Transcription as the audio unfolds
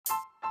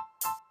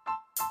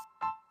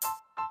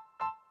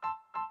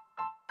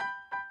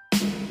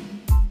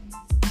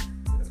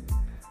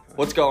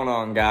What's going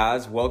on,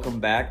 guys? Welcome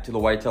back to the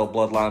Whitetail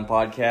Bloodline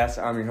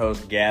Podcast. I'm your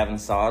host, Gavin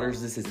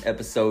Sodders. This is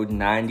episode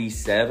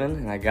 97,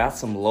 and I got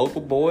some local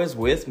boys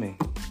with me.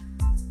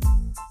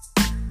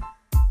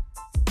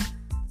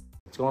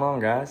 What's going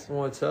on, guys?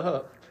 What's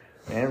up?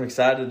 Man, I'm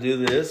excited to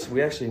do this.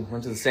 We actually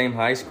went to the same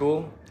high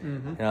school.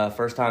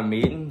 First time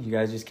meeting. You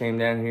guys just came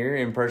down here,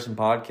 in-person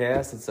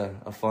podcast. It's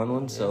a fun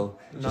one. So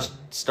just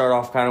start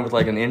off kind of with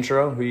like an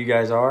intro, who you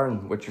guys are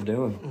and what you're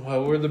doing.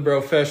 Well, we're the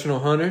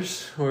Brofessional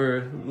Hunters. We're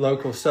a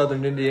local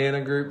Southern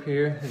Indiana group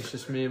here. It's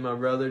just me and my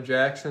brother,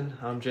 Jackson.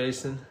 I'm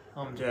Jason.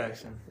 I'm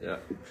Jackson. Yeah.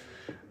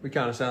 We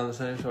kind of sound the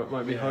same, so it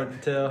might be hard to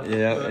tell.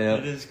 Yeah.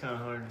 It is kind of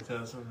hard to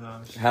tell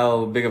sometimes.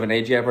 How big of an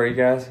age gap are you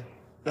guys?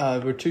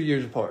 We're 2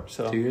 years apart,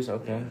 so. 2 years?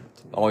 Okay.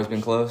 Always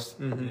been close?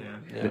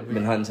 Mm-hmm. Yeah.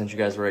 Been hunting since you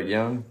guys were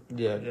young?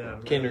 Yeah.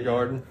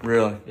 Kindergarten.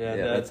 Really? Yeah,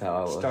 that's how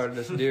I was. Started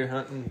us deer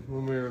hunting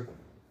when we were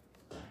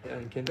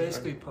in kindergarten.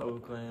 Basically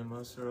public land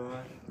most of our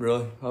life.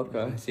 Really?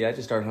 Okay. See, I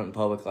just started hunting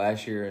public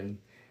last year, and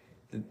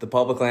the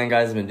public land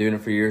guys have been doing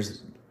it for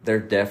years. They're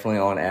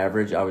definitely, on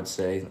average, I would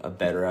say, a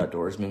better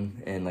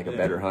outdoorsman and like a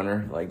better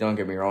hunter. Like, don't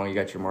get me wrong, you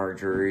got your Mark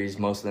Drury's.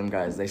 Most of them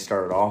guys, they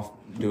started off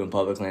doing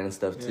public land and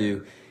stuff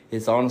too.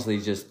 It's honestly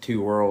just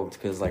two worlds,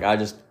 because like I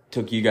just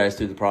took you guys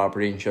through the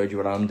property and showed you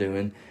what I'm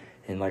doing.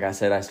 And like I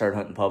said, I started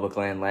hunting public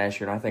land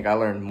last year, and I think I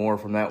learned more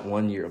from that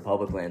 1 year of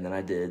public land than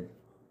I did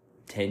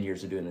 10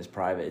 years of doing this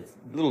private. It's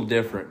a little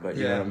different, but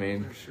you know what I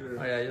mean? For sure.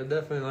 Oh, yeah, you'll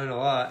definitely learn a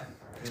lot.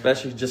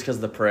 Especially just because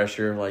of the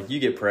pressure. Like, you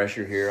get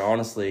pressure here.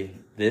 Honestly,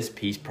 this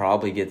piece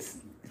probably gets,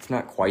 it's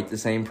not quite the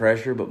same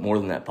pressure, but more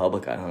than that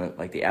public I hunt.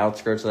 Like, the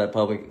outskirts of that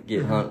public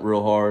get hunt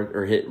real hard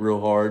or hit real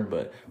hard,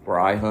 but where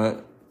I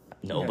hunt,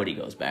 nobody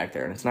goes back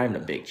there, and it's not even a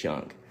big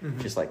chunk.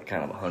 Just like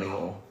kind of a honey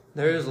hole.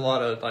 There is a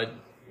lot of like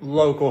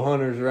local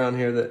hunters around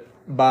here that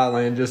buy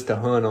land just to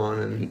hunt on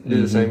and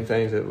do the same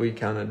things that we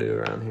kind of do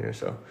around here.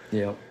 So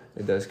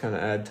it does kind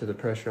of add to the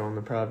pressure on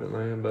the private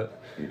land.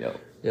 But yeah,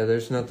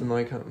 there's nothing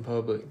like hunting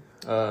public.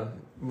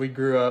 We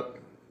grew up,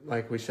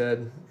 like we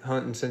said,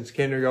 hunting since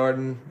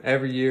kindergarten.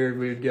 Every year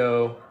we'd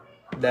go.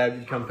 Dad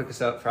would come pick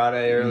us up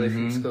Friday early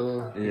from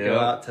school. We'd go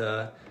out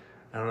to,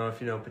 I don't know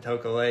if you know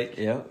Patoka Lake.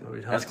 Yeah,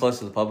 that's close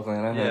to the public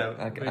land.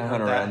 I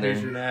hunt around there.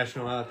 Hoosier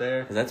National out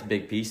there. Because that's a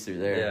big piece through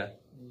there. Yeah.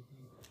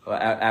 Well,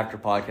 after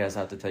podcast, I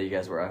have to tell you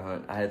guys where I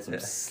hunt. I had some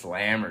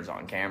slammers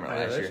on camera last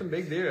year. There's some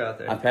big deer out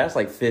there. I passed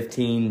like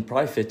 15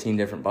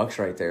 different bucks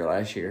right there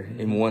last year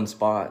in one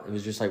spot. It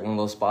was just like one of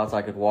those spots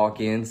I could walk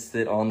in,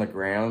 sit on the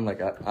ground.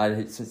 Like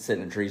I'd sit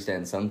in a tree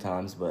stand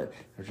sometimes, but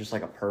it was just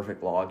like a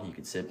perfect log you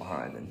could sit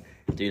behind. And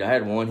dude, I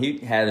had one. He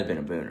had to have been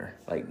a booner.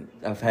 Like,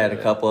 I've had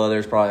a couple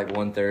others, probably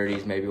like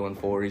 130s, maybe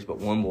 140s, but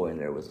one boy in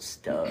there was a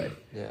stud.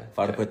 Yeah. If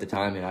I'd have put the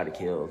time in, I'd have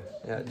killed.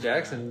 Yeah,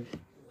 Jackson.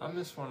 I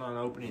missed one on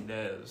opening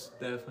day. It was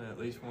definitely at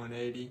least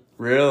 180.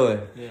 Really?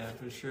 Yeah,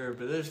 for sure.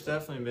 But there's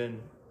definitely been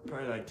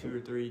probably like 2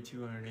 or 3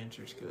 200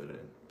 inchers good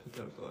at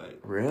Patoka Lake.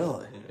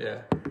 Really?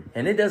 Yeah.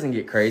 And it doesn't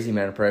get crazy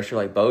amount of pressure.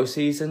 Like bow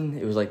season,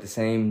 it was like the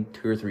same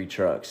 2 or 3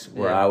 trucks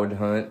where I would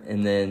hunt.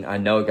 And then I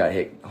know it got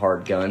hit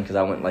hard gun because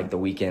I went like the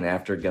weekend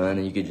after gun,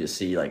 and you could just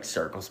see like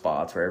circle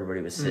spots where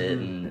everybody was sitting.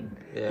 And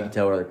you could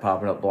tell where they're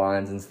popping up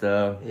blinds and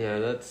stuff. Yeah,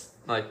 that's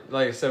like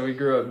I said, we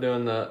grew up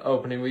doing the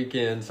opening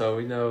weekend, so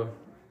we know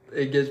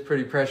it gets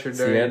pretty pressured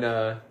during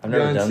gun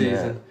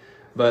season.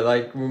 But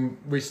like when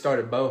we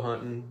started bow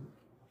hunting,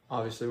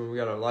 obviously when we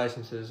got our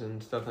licenses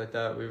and stuff like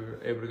that, we were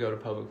able to go to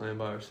public land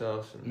by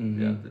ourselves.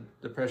 And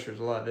the pressure is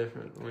a lot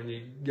different when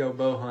you go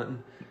bow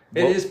hunting.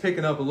 It is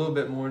picking up a little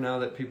bit more now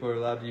that people are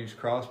allowed to use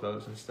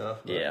crossbows and stuff.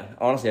 Yeah,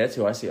 honestly, that's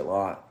who I see a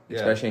lot.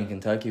 Especially in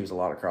Kentucky, was a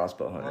lot of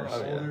crossbow hunters.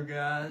 Older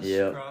guys.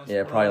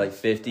 Yeah, probably like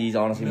 50s,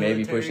 honestly,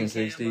 maybe pushing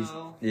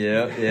 60s.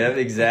 Yeah,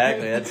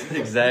 exactly. That's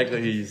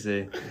exactly who you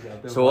see.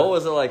 So what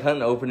was it like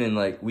hunting opening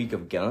like week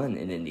of gun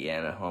in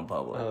Indiana on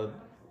public?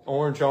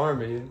 Orange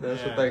Army,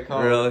 that's what they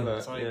call it.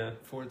 It's like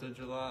 4th of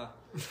July.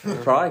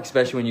 Probably,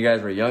 especially when you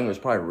guys were young, it was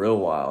probably real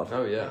wild.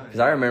 Oh, yeah. Because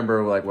I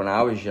remember, like, when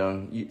I was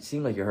young, it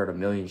seemed like you heard a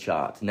million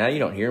shots. Now you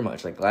don't hear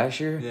much. Like, last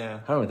year,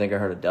 I don't even think I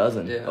heard a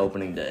dozen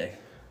opening day.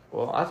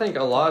 Well, I think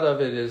a lot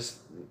of it is,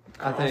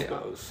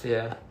 Crossbows.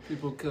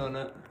 People killing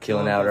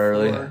out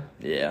early.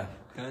 Yeah.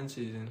 Gun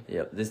season.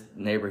 Yep. This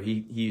neighbor,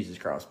 he uses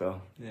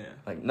crossbow. Yeah.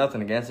 Like,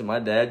 nothing against it. My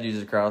dad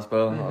uses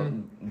crossbow.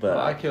 But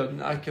I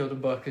killed a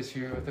buck this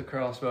year with a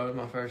crossbow. It was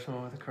my first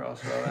one with a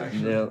crossbow,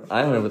 actually. Yeah,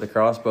 I hunted with a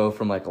crossbow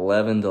from like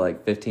 11 to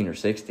like 15 or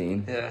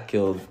 16. Yeah.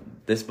 Killed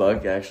this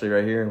buck actually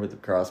right here with the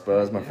crossbow.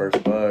 It was my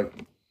first buck.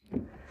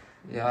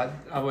 Yeah,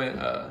 I went,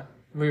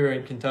 we were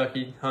in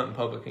Kentucky, hunting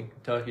public in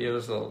Kentucky. It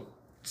was the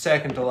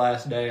second to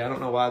last day. I don't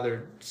know why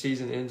their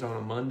season ends on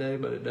a Monday,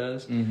 but it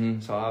does.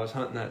 So I was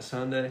hunting that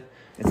Sunday.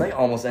 It's like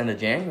almost end of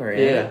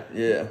January.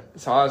 Yeah.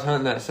 So I was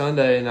hunting that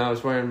Sunday, and I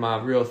was wearing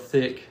my real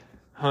thick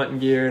hunting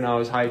gear, and I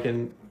was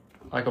hiking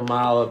like a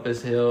mile up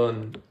this hill,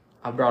 and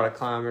I brought a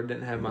climber,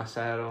 didn't have my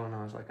saddle, and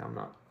I was like, I'm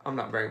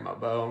not bringing my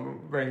bow. I'm gonna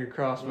bring a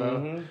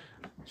crossbow.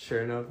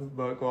 Sure enough, the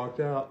buck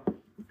walked out.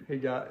 He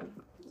got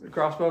The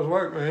crossbows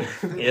work, man.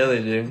 Yeah,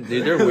 they do.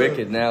 Dude, they're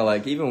wicked now.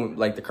 Like, even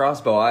like the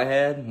crossbow I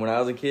had when I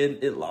was a kid,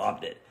 it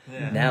lobbed it.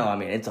 Yeah. Now, I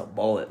mean, it's a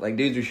bullet. Like,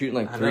 dudes are shooting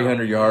like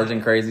 300 yards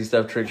and crazy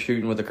stuff, trick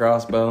shooting with a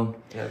crossbow.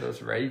 Yeah,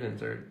 those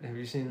Ravens are, have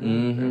you seen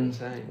them? They're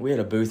insane. We had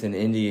a booth in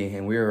Indy,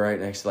 and we were right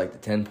next to like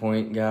the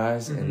 10-point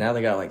guys, and now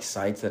they got like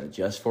sights that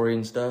adjust for you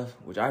and stuff,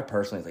 which I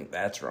personally think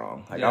that's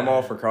wrong. Like, I'm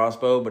all for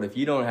crossbow, but if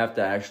you don't have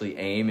to actually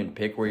aim and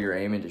pick where you're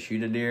aiming to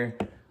shoot a deer,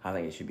 I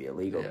think it should be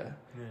illegal. Yeah.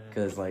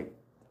 Because, like,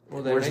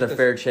 where's the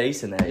fair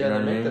chase in that? Yeah, you know they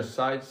what I make mean? the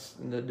sights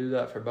that do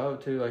that for bow,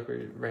 too, like where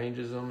it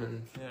ranges them.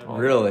 And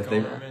really?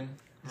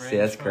 See,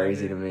 that's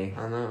crazy to me.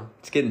 I know.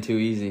 It's getting too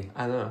easy.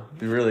 I know.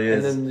 It really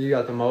is. And then you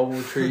got the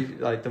mobile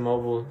like the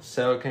mobile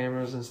cell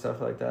cameras and stuff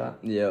like that.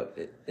 Yep.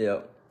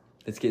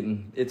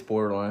 It's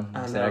borderline.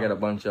 I got a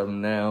bunch of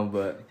them now,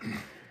 but...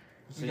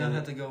 You're going to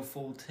have to go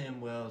full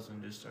Tim Wells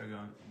and just start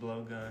going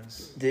blow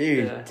guns.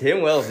 Dude,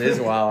 Tim Wells is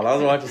wild. I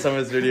was watching some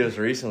of his videos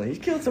recently. He's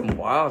killed some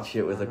wild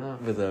shit with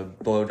a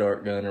blow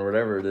dart gun or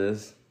whatever it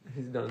is.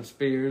 He's done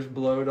spears,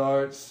 blow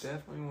darts.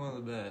 Definitely one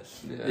of the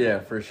best. Yeah,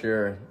 for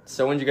sure.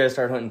 So when did you guys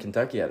start hunting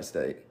Kentucky out of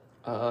state?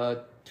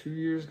 2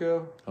 years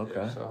ago. Okay.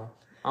 Yeah, so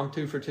I'm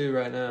 2 for 2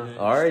 right now.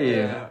 Are you?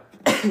 Yeah.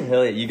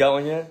 Hell yeah. You got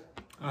one yet?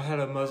 I had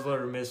a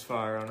muzzleloader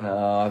misfire on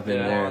I've been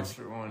there.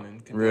 Monster one in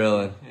Kentucky.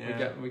 Really?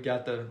 Yeah. We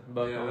got the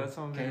buck on that's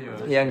on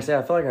video. Yeah, I can say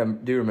I feel like I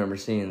do remember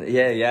seeing that.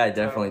 Yeah, I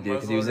definitely do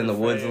because he was in the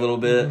woods a little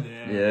bit.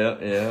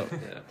 Yeah.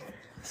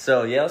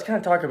 So yeah, let's kind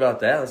of talk about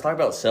that. Let's talk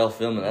about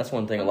self-filming. That's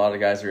one thing a lot of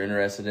guys are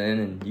interested in,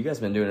 and you guys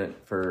been doing it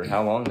for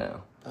how long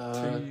now?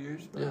 2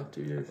 years. Yeah,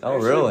 2 years. Oh,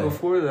 actually, really?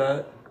 Before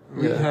that,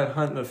 we had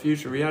Hunting the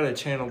Future. We had a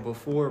channel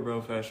before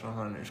Brofessional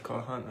Hunters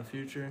called Hunting the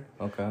Future.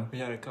 Okay. We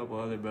had a couple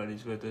other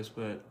buddies with us,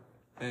 but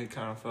it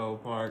kind of fell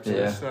apart, so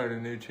we started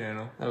a new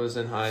channel. That was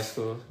in high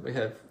school. We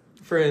had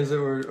friends that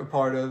were a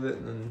part of it,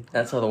 and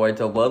that's how the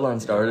Whitetail Bloodline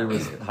started,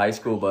 was high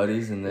school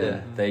buddies, and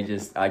then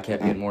I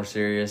kept getting more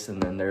serious,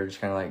 and then they're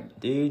just kind of like,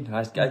 dude,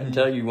 I can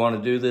tell you want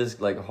to do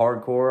this like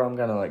hardcore. I'm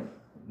gonna like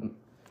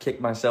kick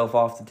myself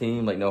off the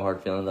team, like no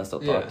hard feelings. I still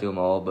talk to them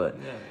all, but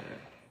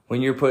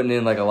when you're putting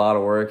in like a lot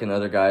of work and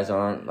other guys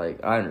aren't,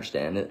 like, I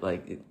understand it.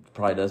 Like, it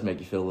probably does make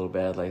you feel a little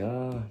bad, like,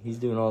 oh, he's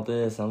doing all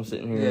this, I'm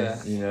sitting here,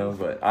 you know.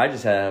 But I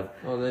just have.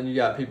 Well, then you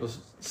got people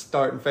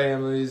starting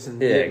families and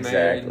getting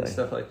married and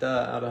stuff like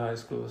that out of high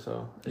school,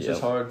 so it's just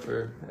hard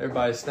for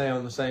everybody to stay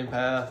on the same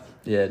path.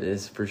 Yeah, it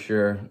is for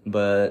sure.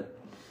 But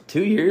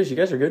 2 years, you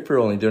guys are good for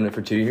only doing it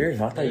for 2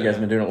 years. I thought you guys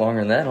been doing it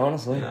longer than that,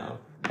 honestly. No.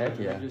 Heck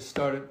yeah. We just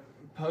started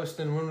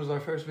posting. When was our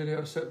first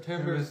video?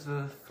 September. It was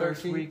the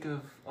first week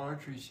of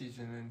archery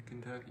season in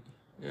Kentucky.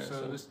 Yeah,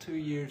 so it was 2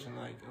 years and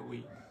like a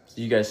week. So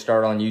you guys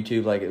start on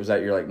YouTube, like, was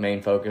that your like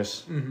main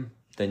focus? Mm-hmm.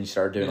 Then you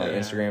started doing like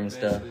Instagram and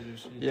stuff.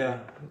 Yeah,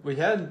 we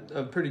had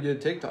a pretty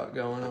good TikTok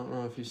going. I don't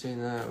know if you've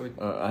seen that.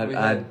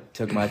 I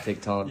took my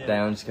TikTok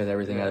down just because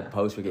everything I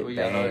post would get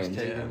banned.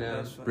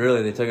 Down.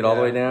 Really, they took it all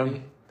the way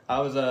down.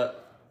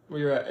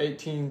 We were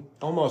at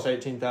almost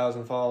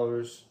 18,000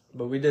 followers.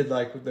 But we did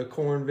like the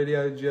corn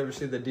video. Did you ever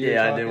see the deer?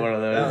 Yeah, talking? I did one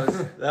of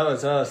those. That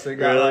was us. It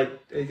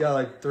got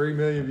like 3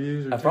 million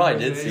views. I probably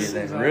did see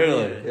it then.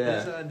 Really?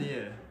 Yeah. His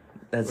idea.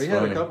 We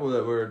had a couple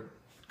that were.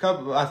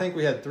 I think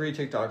we had 3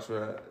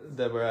 TikToks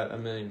that were at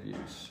 1 million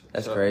views.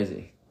 That's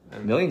crazy.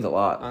 Million's a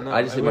lot. I know.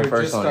 I just did my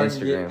first on Instagram.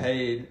 To get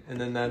paid, and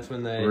then that's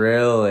when they.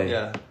 Really?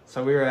 Yeah.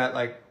 So we were at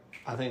like,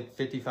 I think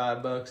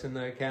 $55 in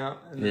the account,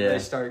 and then they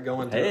started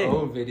going through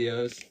old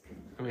videos.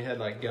 And we had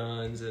like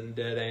guns and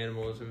dead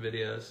animals and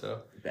videos,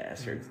 so.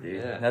 Bastards, dude.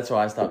 Yeah. That's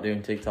why I stopped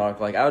doing TikTok.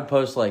 Like, I would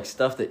post like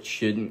stuff that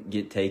shouldn't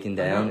get taken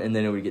down, and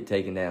then it would get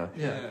taken down.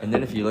 Yeah. And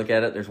then if you look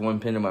at it, there's one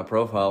pin in my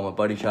profile. My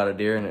buddy shot a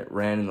deer and it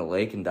ran in the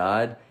lake and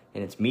died.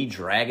 And it's me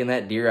dragging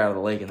that deer out of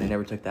the lake, and they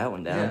never took that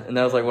one down. Yeah. And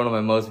that was like one of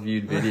my most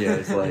viewed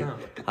videos. Like,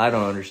 I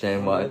don't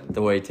understand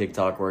the way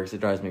TikTok works.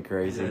 It drives me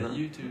crazy. Yeah,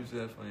 YouTube's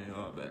definitely a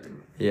lot better.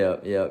 Yeah.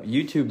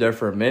 YouTube there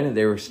for a minute,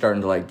 they were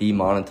starting to like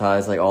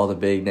demonetize like all the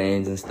big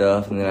names and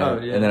stuff, and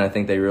then I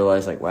think they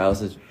realized like, wow,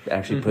 this is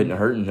actually putting a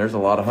hurt. And there's a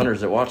lot of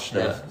hunters that watch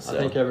stuff. Yeah. So. I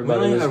think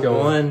everybody was had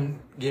going. One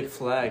get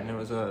flagged, and it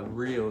was a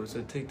reel. It was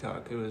a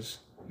TikTok. It was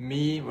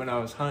me when I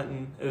was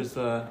hunting. It was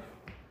when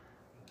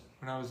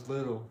I was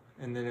little.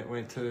 And then it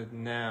went to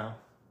now.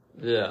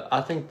 Yeah, I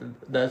think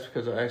that's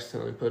because I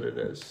accidentally put it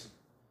as.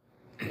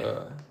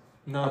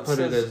 No, I put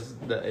it as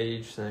the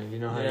age thing. You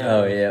know how?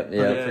 Yeah. Put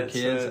it for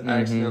kids. I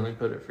accidentally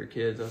put it for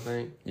kids. I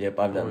think. Yep,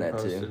 I've done that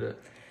too. It.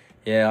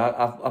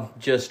 Yeah, I'm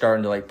just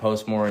starting to like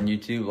post more on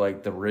YouTube,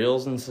 like the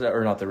reels and stuff,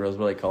 or not the reels,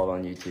 what do they call it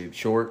on YouTube?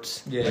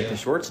 Shorts. Yeah. Like the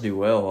shorts do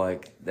well.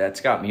 Like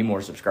that's got me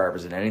more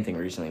subscribers than anything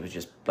recently. It was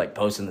just like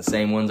posting the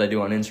same ones I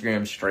do on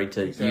Instagram straight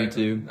to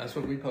YouTube. That's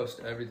what we post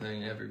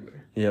everything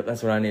everywhere. Yep,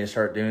 that's what I need to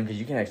start doing because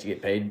you can actually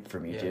get paid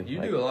from YouTube.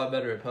 Yeah, you do a lot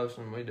better at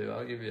posting than we do.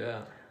 I'll give you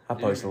that. I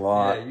post a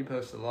lot. Yeah, you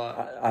post a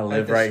lot. I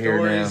live like right here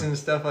now. Stories and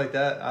stuff like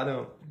that. I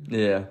don't.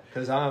 Yeah.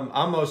 Because I'm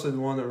mostly the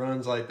one that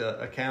runs like the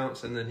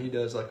accounts, and then he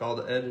does like all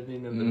the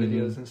editing of the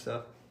videos and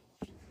stuff.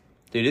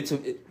 Dude,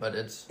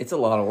 it's a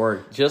lot of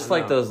work. Just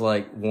like those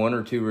like 1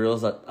 or 2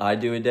 reels that I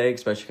do a day,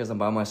 especially because I'm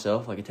by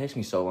myself. Like it takes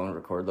me so long to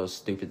record those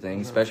stupid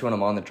things, especially when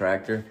I'm on the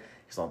tractor.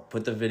 Because I'll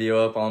put the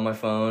video up on my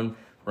phone,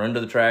 run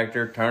to the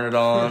tractor, turn it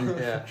on,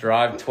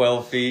 drive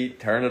 12 feet,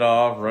 turn it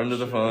off, run to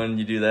the phone.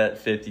 You do that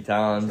 50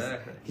 times.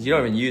 Exactly. Because you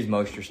don't even use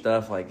most of your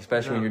stuff, like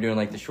especially when you're doing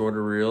like the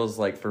shorter reels.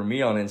 Like for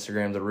me on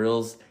Instagram, the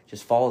reels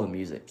just follow the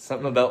music.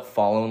 Something about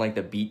following like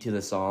the beat to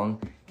the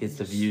song gets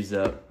the views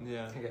up.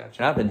 Yeah, I gotcha.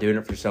 And I've been doing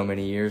it for so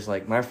many years.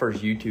 Like my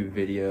first YouTube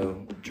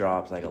video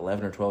dropped like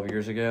 11 or 12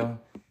 years ago.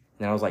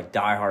 And I was like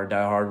die hard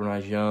when I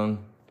was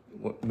young.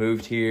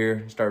 Moved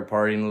here, started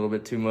partying a little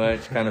bit too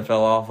much, kind of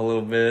fell off a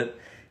little bit.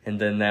 And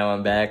then now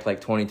I'm back,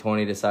 like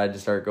 2020, decided to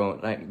start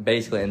going, like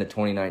basically into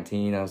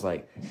 2019. I was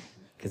like,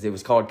 because it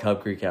was called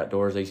Cub Creek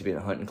Outdoors. I used to be in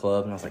a hunting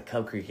club. And I was like,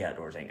 Cub Creek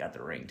Outdoors ain't got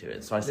the ring to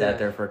it. So I sat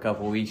there for a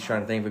couple of weeks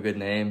trying to think of a good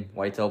name.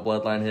 Whitetail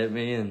Bloodline hit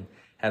me, and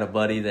had a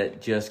buddy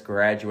that just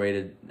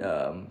graduated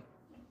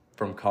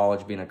from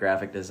college being a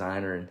graphic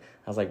designer. And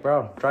I was like,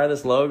 bro, try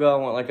this logo. I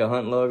want like a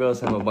hunting logo.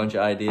 Sent him a bunch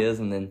of ideas.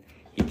 And then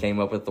he came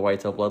up with the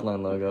Whitetail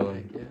Bloodline logo.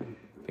 And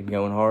been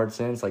going hard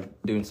since,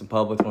 like doing some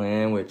public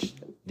land, which,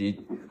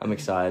 dude, I'm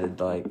excited.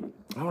 Like,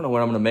 I don't know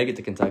when I'm going to make it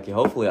to Kentucky.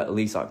 Hopefully at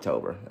least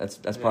October. That's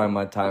probably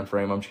my time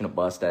frame. I'm just going to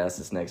bust ass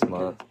this next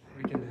month.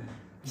 We can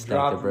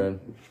drop the bread.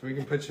 We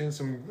can put you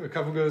in a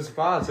couple good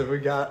spots if we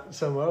got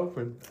some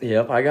open.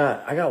 Yep, I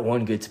got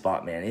one good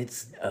spot, man.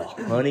 It's a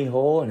honey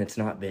hole and it's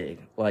not big.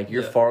 Like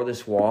your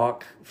farthest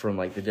walk from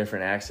like the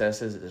different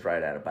accesses is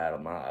right at about a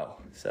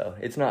mile. So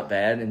it's not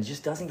bad and it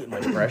just doesn't get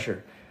much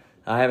pressure.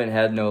 I haven't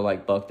had no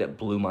like buck that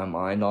blew my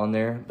mind on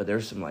there, but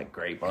there's some like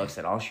great bucks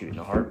that I'll shoot in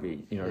a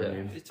heartbeat. You know what I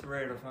mean? It's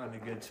rare to find a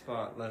good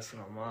spot less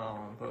than a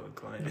mile on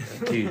public land.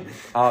 Dude,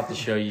 I'll have to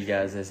show you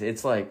guys this.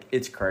 It's like,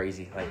 it's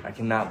crazy. Like I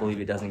cannot believe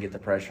it doesn't get the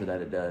pressure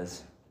that it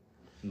does.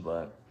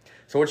 But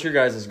so what's your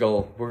guys'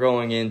 goal? We're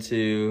going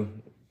into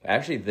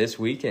actually this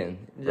weekend,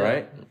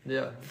 right?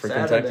 Yeah. For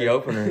Saturday. Kentucky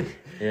opener.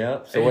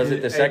 Yeah. So was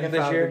it the second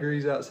this year? 85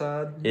 degrees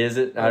outside. Is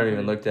it? I haven't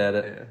even looked at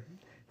it. Yeah.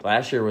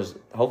 Last year was,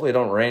 hopefully it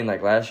don't rain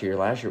like last year.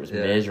 Last year was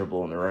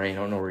miserable in the rain. I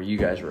don't know where you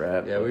guys were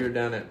at. Yeah, we were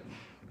down at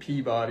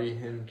Peabody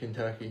in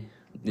Kentucky.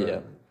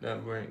 Yeah.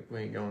 No, we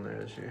ain't going there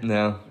this year.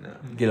 No?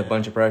 Get a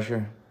bunch of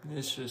pressure?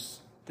 It's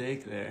just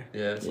thick there.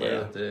 Yeah, it's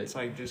really thick. It's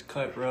like just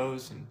cut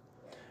rows. And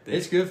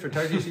it's good for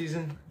turkey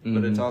season,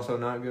 but it's also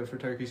not good for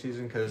turkey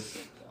season because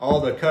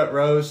all the cut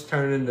rows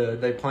turn into,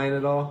 they plant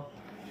it all.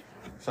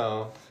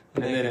 So,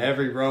 and then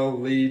every row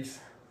leads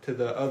to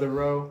the other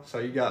row, so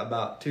you got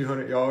about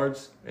 200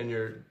 yards and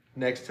you're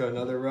next to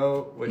another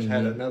row which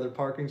had another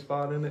parking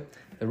spot in it.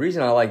 The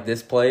reason I like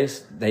this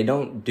place, they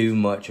don't do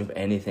much of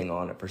anything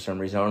on it for some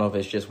reason. I don't know if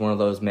it's just one of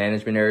those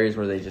management areas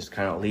where they just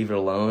kind of leave it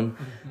alone,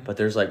 but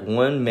there's like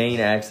one main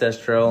access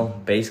trail,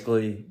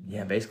 basically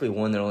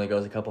one that only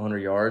goes a couple hundred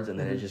yards, and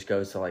then it just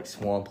goes to like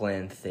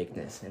swampland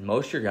thickness. And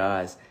most of your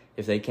guys,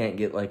 if they can't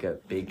get like a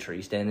big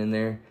tree stand in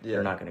there,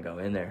 they're not going to go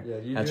in there.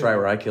 Yeah, that's right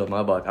where I killed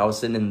my buck. I was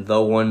sitting in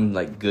the one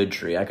like good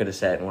tree. I could have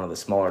sat in one of the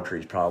smaller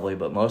trees probably,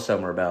 but most of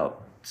them are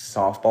about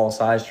softball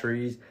sized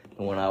trees.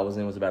 The one I was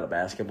in was about a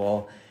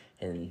basketball.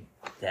 And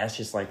that's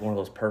just like one of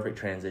those perfect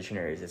transition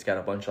areas. It's got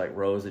a bunch of like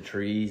rows of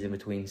trees in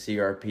between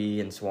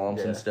CRP and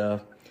swamps and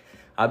stuff.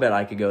 I bet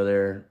I could go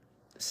there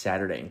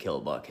Saturday and kill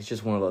a buck. It's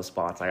just one of those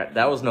spots.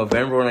 That was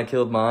November when I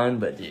killed mine,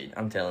 but dude,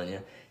 I'm telling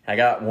you, I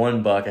got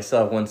one buck. I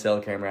still have one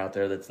cell camera out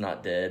there that's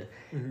not dead.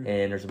 And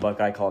there's a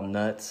buck I call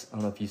Nuts. I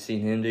don't know if you've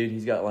seen him, dude.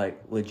 He's got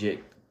like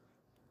legit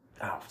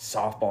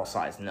softball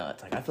sized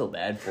nuts. Like I feel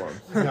bad for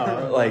him.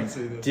 No, like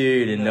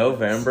dude, in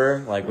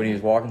November, like when he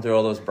was walking through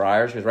all those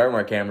briars, because right where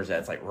my camera's at,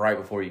 it's like right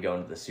before you go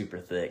into the super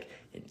thick,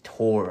 it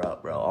tore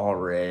up, bro, all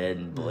red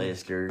and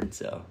blistered.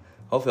 So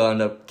hopefully I'll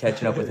end up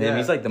catching up with him.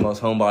 He's like the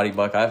most homebody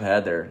buck I've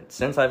had there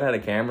since I've had a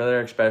camera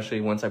there,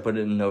 especially once I put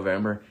it in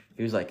November.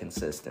 He was like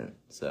consistent.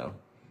 So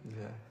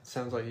yeah,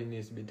 sounds like he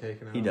needs to be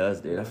taken out. He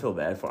does, dude. I feel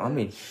bad for him. I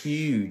mean,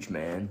 huge,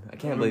 man. I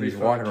can't believe he's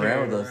walking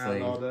around with those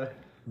things all day.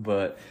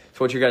 But so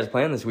what's your guys'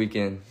 plan this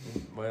weekend?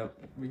 Well,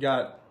 we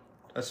got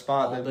a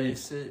spot all that day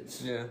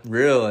sits. Yeah.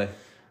 Really?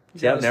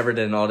 See, I've never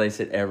did an all day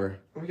sit ever.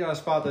 We got a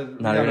spot that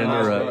not even in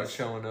the buck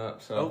showing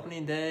up. So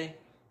opening day.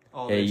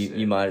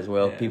 You might as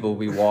well. Yeah. People will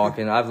be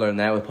walking. I've learned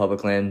that with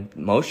public land.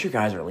 Most of your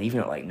guys are leaving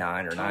at like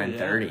 9 or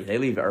 9:30. Yeah. They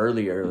leave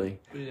early.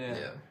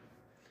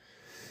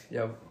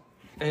 Yeah.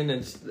 And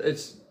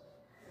it's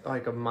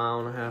like a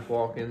mile and a half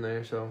walk in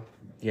there, so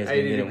you guys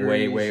can get them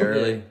way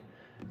early.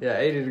 Yeah,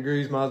 80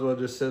 degrees, might as well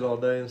just sit all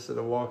day instead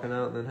of walking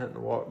out and then having to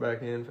walk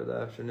back in for the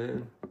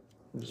afternoon.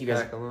 Just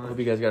pack a lunch. Hope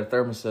you guys got a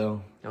thermocell.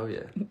 Oh,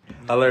 yeah.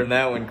 I learned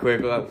that one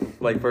quick.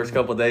 Like, first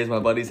couple of days, my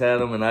buddies had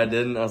them, and I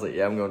didn't. I was like,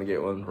 yeah, I'm going to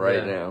get one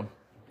right now.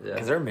 Yeah.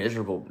 Because they're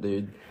miserable,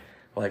 dude.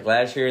 Like,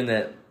 last year in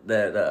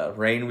that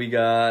rain we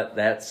got,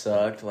 that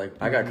sucked. Like,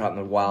 I got caught in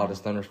the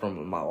wildest thunderstorm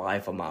of my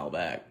life a mile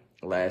back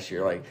last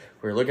year. Like,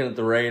 we were looking at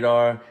the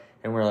radar,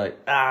 And we're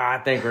like, I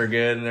think we're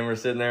good. And then we're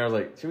sitting there. I was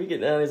like, should we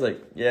get down? He's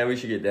like, yeah, we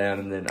should get down.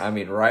 And then, I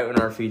mean, right when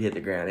our feet hit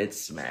the ground, it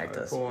smacked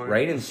us.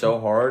 Raining so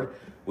hard,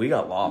 we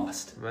got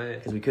lost.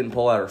 Because we couldn't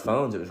pull out our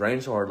phones. It was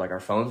raining so hard, like, our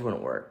phones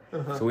wouldn't work.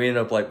 So we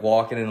ended up, like,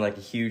 walking in, like,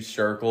 a huge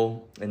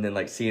circle. And then,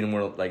 like, seeing them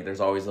where, like,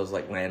 there's always those,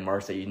 like,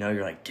 landmarks that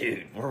you're like,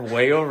 dude, we're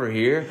way over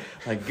here.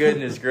 Like,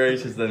 goodness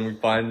gracious. Then we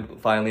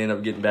finally end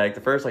up getting back.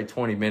 The first, like,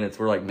 20 minutes,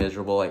 we're, like,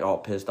 miserable, like, all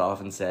pissed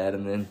off and sad.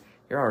 And then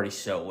you're already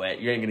so wet.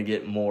 You ain't going to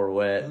get more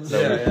wet.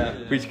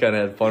 So we just kind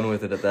of had fun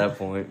with it at that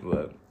point.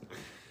 But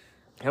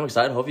I'm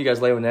excited. Hope you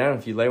guys lay one down.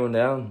 If you lay one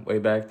down way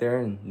back there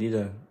and need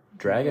a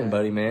dragon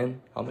buddy, man,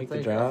 I'll make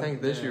the drive. I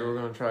think this year we're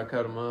going to try to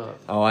cut them up.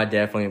 Oh, I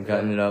definitely am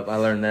cutting it up. I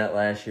learned that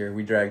last year.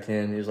 We dragged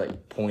him. It was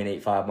like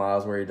 0.85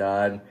 miles where he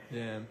died.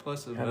 Yeah, and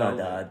plus the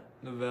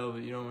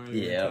velvet, you don't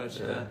really touch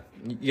that.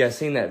 You guys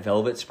seen that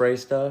velvet spray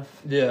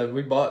stuff? Yeah,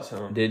 we bought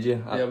some. Did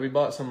you? Yeah, we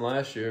bought some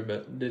last year,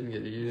 but didn't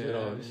get to use it,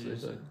 obviously.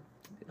 So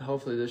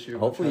hopefully this year.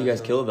 Hopefully you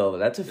guys kill a velvet.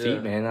 That's a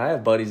feat, man. I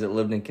have buddies that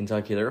lived in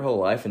Kentucky their whole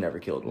life and never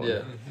killed one.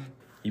 Yeah.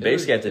 You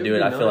basically have to do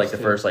it, I feel like, the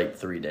first, like,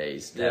 3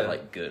 days to have,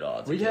 like, good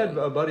odds. We had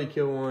a buddy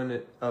kill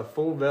one, a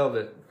full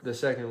velvet, the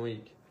second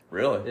week.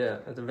 Really? Yeah,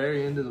 at the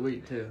very end of the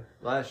week, too,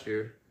 last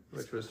year,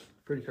 which was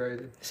pretty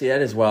crazy. See,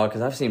 that is wild,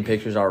 because I've seen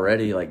pictures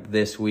already, like,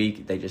 this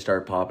week, they just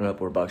started popping up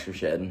where bucks are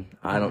shedding.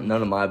 None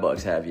of my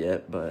bucks have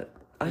yet, but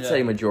I'd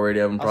say majority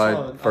of them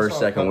probably first,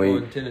 second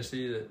week. In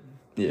Tennessee that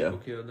people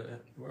killed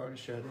that were already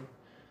shedding.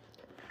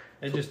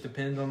 It just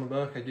depends on the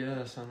buck, I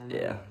guess. I don't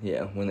know.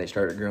 Yeah. When they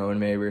started growing,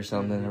 maybe, or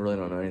something. I really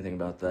don't know anything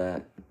about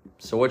that.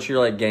 So, what's your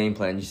like game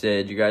plan? You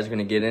said you guys are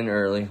gonna get in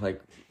early. Like,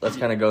 let's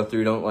kind of go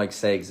through. Don't like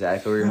say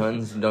exactly where you're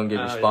hunting. Don't give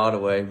your spot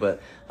away. But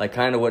like,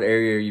 kind of what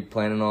area are you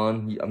planning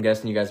on? I'm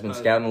guessing you guys have been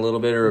scouting a little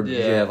bit, or do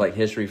you have like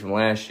history from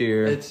last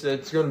year?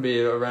 It's gonna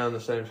be around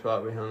the same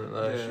spot we hunted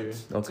last year.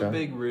 It's a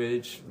big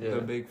ridge,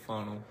 a big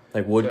funnel.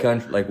 Like wood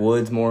country, like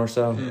woods more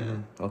so.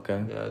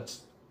 Okay. Yeah,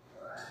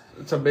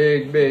 it's a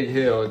big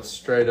hill. It's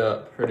straight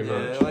up, pretty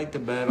much. Yeah, I like to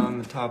bed on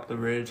the top of the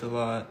ridge a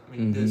lot. We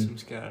did some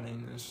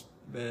scouting. There's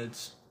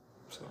beds,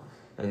 so.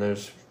 And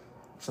there's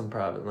some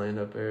private land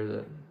up there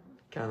that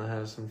kind of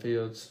has some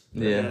fields.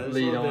 There's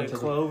lead on to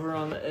clover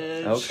on the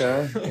edge.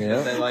 Okay.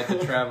 Yeah. They like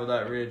to travel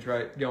that ridge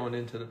right going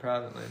into the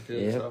private land too.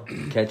 Yeah. So.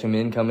 Catch them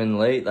in, come in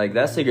late. Like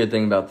that's the good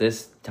thing about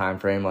this time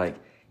frame. Like.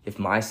 If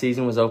my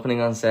season was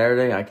opening on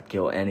Saturday, I could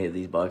kill any of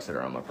these bucks that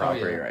are on my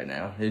property right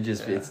now. It's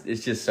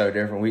just so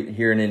different. We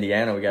here in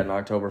Indiana, we got an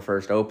October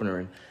 1st opener,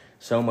 and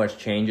so much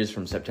changes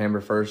from September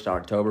 1st to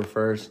October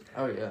 1st.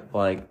 Oh yeah.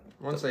 Like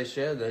once they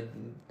shed,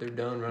 they're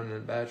done running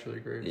in bachelor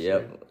groups.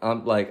 Yep.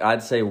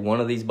 I'd say one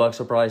of these bucks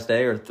will probably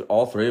stay, or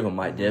all three of them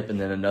might dip, and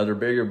then another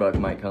bigger buck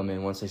might come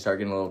in once they start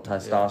getting a little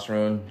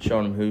testosterone,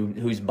 showing them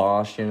who's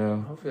boss, you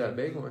know. Hopefully that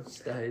big one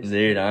stays.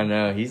 Dude, I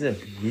know he's a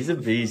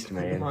beast,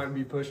 man. He might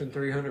be pushing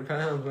 300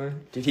 pounds,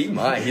 man. Dude, he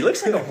might. He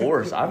looks like a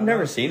horse. I've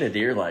never seen a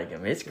deer like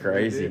him. It's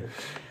crazy.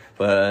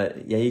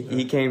 But yeah,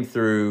 he came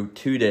through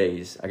 2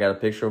 days. I got a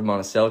picture of him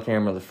on a cell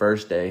camera the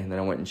first day, and then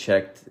I went and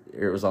checked.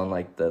 It was on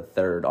like the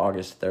 3rd,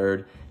 August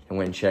 3rd, and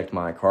went and checked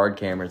my card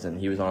cameras, and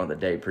he was on the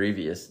day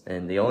previous.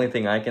 And the only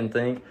thing I can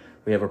think,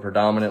 we have a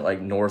predominant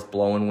like north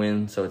blowing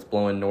wind, so it's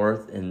blowing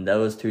north. And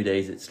those 2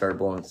 days it started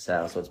blowing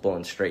south, so it's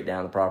blowing straight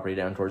down the property,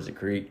 down towards the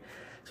creek.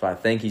 So I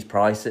think he's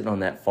probably sitting on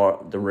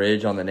the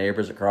ridge on the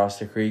neighbors across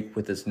the creek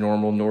with this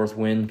normal north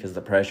wind because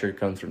the pressure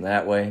comes from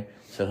that way.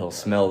 So he'll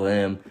smell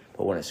them.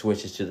 But when it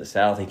switches to the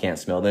south, he can't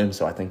smell them.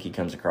 So I think he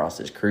comes across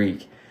this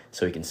creek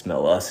so he can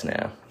smell us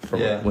now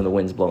from when the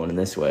wind's blowing in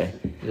this way.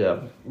 Yeah,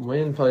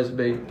 wind plays a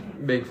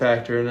big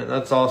factor in it.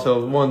 That's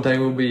also one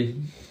thing we'll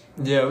be.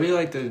 Yeah, we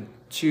like to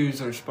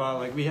choose our spot.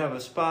 Like we have a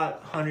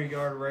spot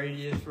 100-yard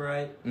radius,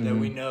 right? That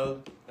we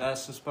know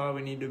that's the spot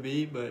we need to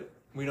be, but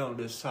we don't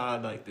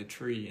decide like the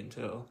tree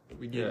until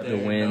we get there.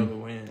 The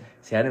wind.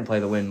 See, I didn't play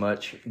the wind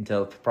much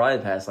until probably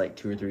the past like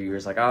 2 or 3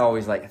 years. Like I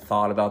always like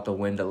thought about the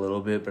wind a little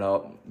bit,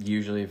 but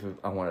usually if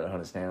I wanted to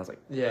hunt a stand, I was like,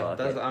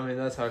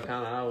 that's how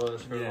kind of I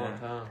was for a long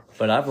time.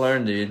 But I've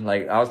learned, dude.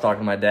 Like I was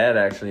talking to my dad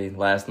actually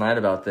last night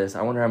about this.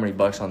 I wonder how many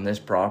bucks on this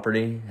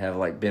property have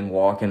like been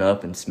walking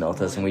up and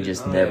smelt us, and we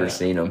just never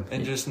seen them.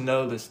 And just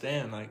know the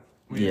stand. Like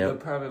the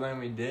private land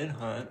we did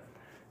hunt,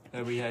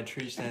 that we had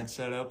tree stands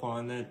set up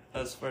on,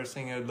 that's the first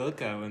thing I'd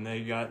look at when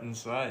they got in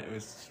sight. It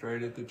was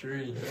straight at the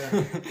tree.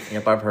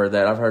 Yep, I've heard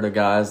that. I've heard of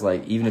guys,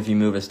 like, even if you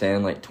move a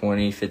stand like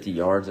 20, 50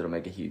 yards, it'll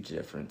make a huge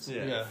difference.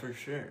 Yeah, for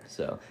sure.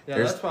 So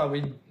that's why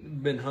we've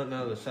been hunting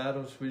out of the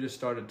saddles. We just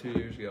started 2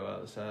 years ago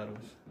out of the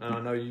saddles. And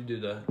I know you do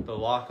the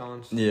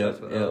lock-ons. Yeah.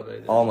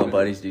 All my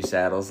buddies do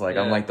saddles. Like,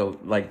 I'm like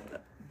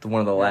one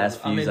of the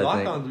last few. I mean,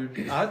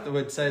 lock-ons I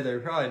would say they're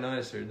probably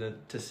nicer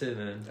to sit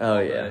in. Oh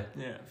yeah,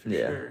 for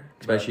sure.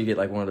 Especially you get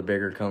like one of the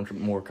bigger,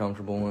 more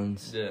comfortable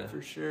ones. Yeah,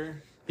 for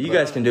sure. But you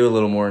guys can do a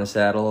little more in a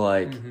saddle,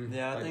 like.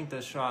 Yeah, I think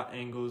the shot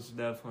angles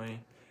definitely,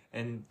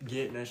 and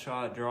getting a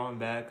shot, drawing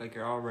back, like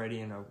you're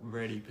already in a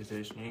ready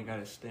position. You ain't got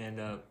to stand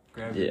up,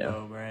 grab your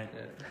bow, right?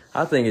 Yeah.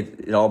 I think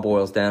it all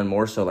boils down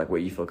more so like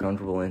what you feel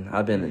comfortable in.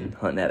 I've been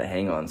hunting out of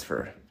hang-ons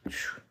for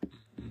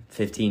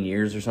 15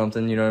 years or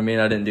something, you know what I mean?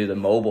 I didn't do the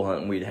mobile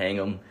hunting. We'd hang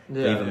them,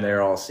 leave them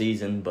there all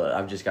season, but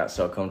I've just got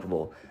so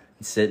comfortable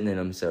sitting in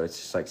them, so it's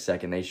just like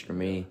second nature to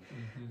me.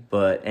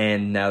 But,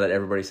 and now that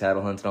everybody's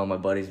saddle hunting, all my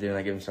buddies doing,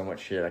 I give them so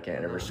much shit, I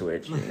can't ever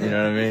switch. You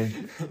know what I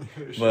mean?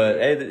 But,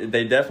 hey,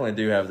 they definitely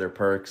do have their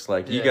perks.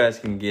 Like, you guys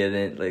can get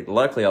in. Like,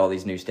 luckily, all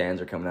these new stands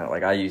are coming out.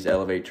 Like, I use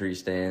Elevate tree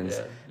stands.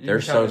 Yeah.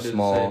 They're so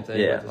small.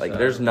 Yeah, like,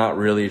 there's not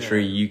really a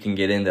tree you can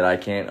get in that I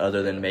can't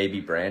other than maybe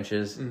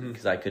branches.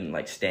 Because I couldn't,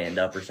 like, stand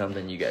up or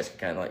something. You guys can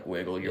kind of, like,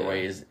 wiggle your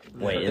way in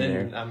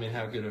there. I mean,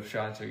 how good of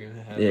shots are you going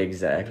to have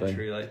exactly. in a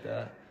tree like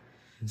that?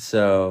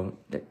 So,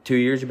 2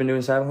 years you've been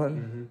doing saddle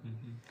hunting?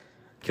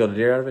 Killed a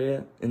deer out of it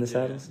yet in the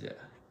saddles? Yeah,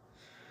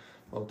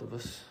 both of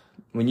us.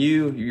 When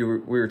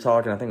we were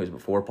talking, I think it was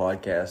before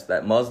podcast,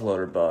 that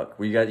muzzleloader buck.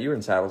 You were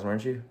in saddles,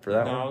 weren't you, for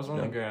that one? No, I was on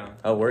the ground.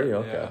 Oh, were you?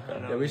 Okay.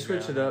 Yeah, we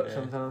switch it up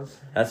sometimes.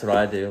 That's what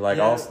I do. Like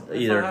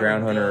either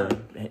ground hunter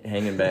or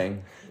hang and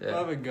bang. If I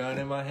have a gun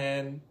in my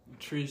hand,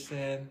 tree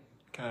stand,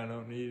 kind of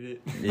don't need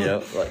it.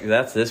 Yep, like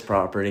that's this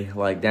property.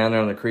 Like down there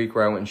on the creek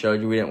where I went and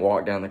showed you, we didn't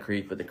walk down the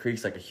creek, but the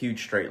creek's like a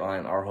huge straight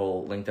line, our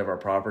whole length of our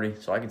property.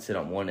 So I could sit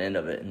on one end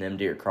of it, and them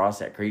deer cross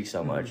that creek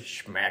so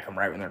much, smack them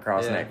right when they're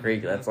crossing that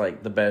creek. That's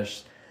like the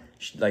best,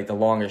 like the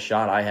longest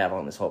shot I have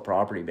on this whole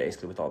property,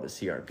 basically with all the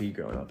CRP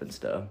growing up and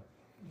stuff.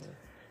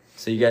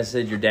 So you guys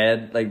said your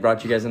dad like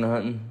brought you guys into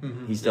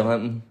hunting? He's still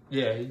hunting?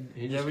 Yeah,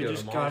 we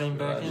just got him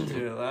back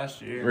into it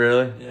last year.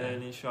 Really? Yeah,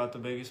 and he shot the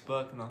biggest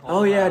buck in the whole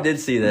Oh yeah, I did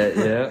see that.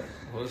 Yeah.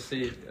 We'll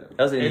see. That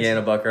was an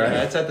Indiana buck, right?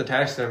 Yeah, it's at the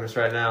taxidermist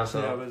right now.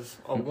 So yeah, it was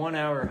a 1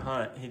 hour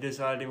hunt. He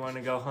decided he wanted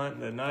to go hunting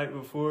the night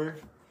before,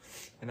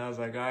 and I was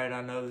like, all right,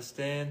 I know the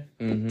stand.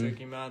 Took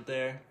him out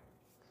there.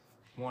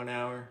 1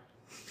 hour.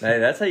 Hey,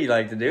 that's how you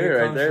like to do it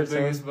right there. The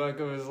biggest buck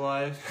of his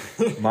life.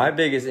 My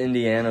biggest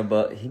Indiana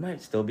buck, he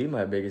might still be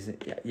my biggest.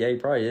 Yeah, he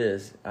probably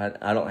is.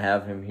 I don't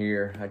have him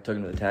here. I took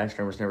him to the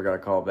taxidermist, never got a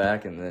call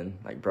back, and then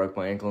like broke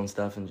my ankle and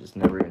stuff, and just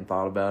never even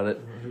thought about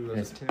it. Who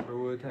was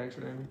Timberwood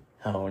taxidermy?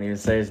 I won't even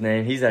say his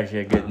name. He's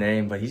actually a good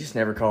name, but he just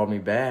never called me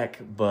back.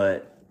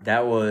 But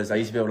I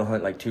used to be able to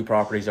hunt like 2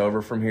 properties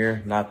over from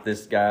here. Not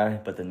this guy,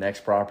 but the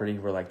next property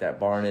where like that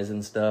barn is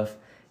and stuff.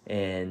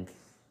 And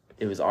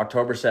it was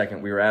October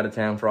 2nd. We were out of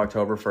town for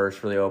October 1st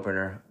for the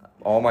opener.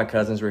 All my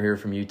cousins were here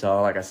from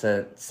Utah. Like I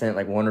said, sent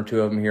like 1 or 2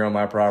 of them here on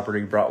my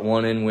property. Brought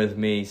one in with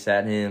me,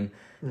 sat him,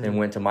 then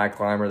went to my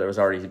climber that was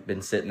already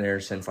been sitting there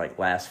since like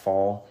last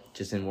fall,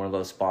 just in one of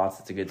those spots.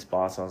 It's a good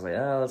spot. So I was like,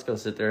 let's go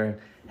sit there.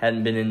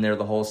 Hadn't been in there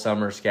the whole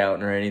summer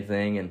scouting or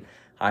anything. And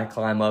I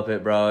climb up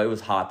it, bro. It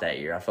was hot that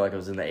year. I feel like it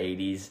was in the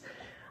 80s.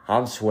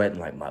 I'm sweating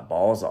like my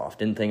balls off.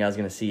 Didn't think I was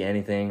going to see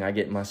anything. I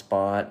get in my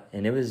spot,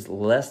 and it was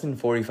less than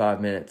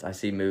 45 minutes. I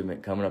see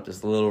movement coming up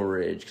this little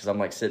ridge because I'm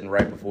like sitting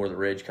right before the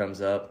ridge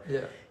comes up.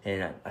 Yeah.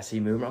 And I see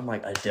movement. I'm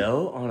like, a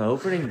doe on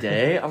opening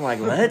day? I'm like,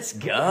 let's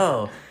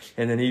go.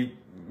 And then he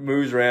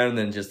moves around, and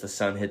then just the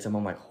sun hits him.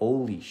 I'm like,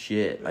 holy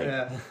shit.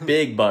 Like,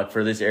 big buck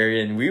for this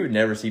area. And we would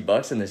never see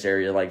bucks in this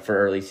area like for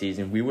early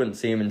season. We wouldn't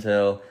see them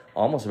until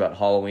almost about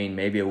Halloween,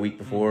 maybe a week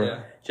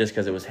before, just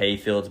because it was hay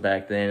fields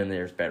back then and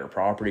there's better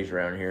properties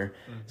around here.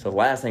 So the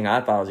last thing I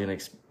thought I was going to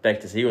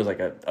expect to see was like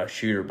a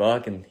shooter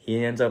buck, and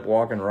he ends up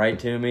walking right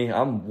to me.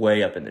 I'm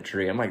way up in the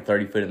tree. I'm like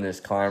 30 foot in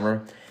this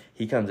climber.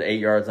 He comes 8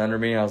 yards under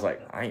me. I was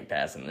like, I ain't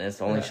passing this.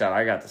 The only shot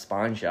I got, the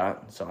spine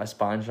shot. So I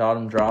spine shot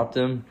him, dropped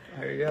him,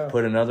 there you go.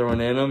 Put another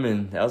one in him,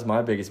 and that was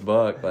my biggest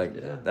buck. Like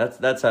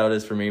that's how it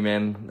is for me,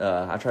 man.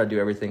 I try to do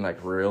everything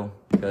like real,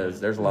 because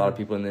there's a lot of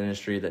people in the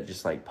industry that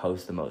just like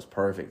post the most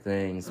perfect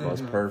things, the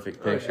most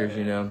perfect pictures,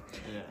 you know.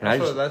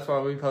 And that's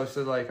why we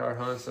posted like our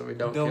hunts, so we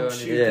don't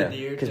shoot the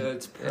deer till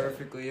it's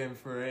perfectly in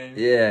frame.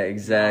 Yeah,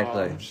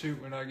 exactly. I'll shoot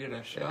when I get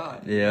a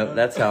shot. Yeah,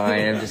 that's how I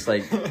am. Just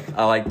like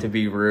I like to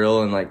be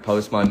real and like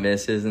post my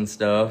misses and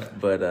stuff,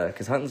 but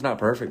because hunting's not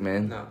perfect,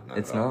 man. No,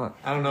 it's not.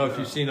 I don't know if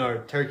you've seen our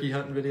turkey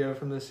hunting video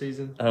from this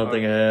season. I don't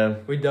think I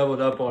have. We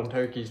doubled up on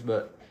turkeys,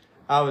 but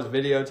I was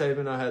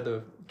videotaping. I had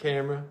the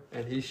camera,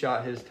 and he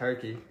shot his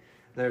turkey.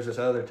 There's this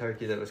other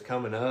turkey that was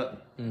coming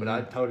up, but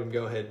I told him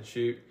go ahead and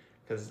shoot,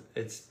 because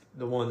it's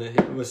the one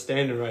that was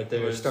standing right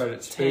there. It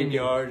started 10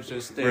 yards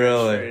just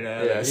staring straight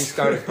at us. He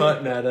started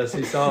putting at us.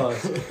 He saw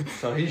us.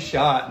 So he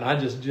shot, and I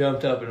just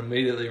jumped up and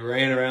immediately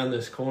ran around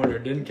this corner.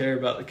 Didn't care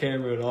about the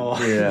camera at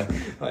all. Yeah.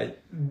 Like,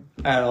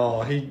 at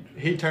all.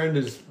 He turned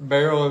his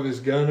barrel of his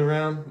gun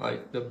around,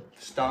 like the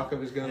stock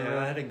of his gun around.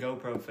 I had a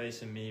GoPro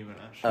facing me when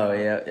I shot. Oh,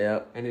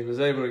 yeah. And he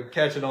was able to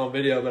catch it on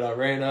video, but I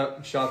ran up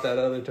and shot that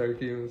other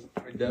turkey, and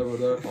we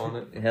doubled up on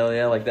it. Hell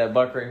yeah, like that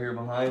buck right here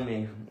behind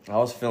me. I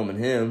was filming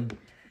him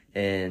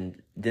and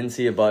didn't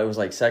see a buck. It was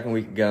like second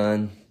week of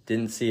gun.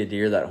 Didn't see a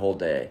deer that whole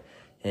day.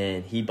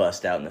 And he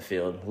bust out in the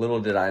field. Little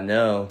did I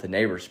know, the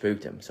neighbor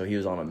spooked him. So he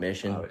was on a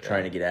mission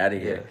trying to get out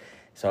of here.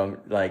 So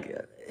I'm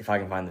like, if I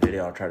can find the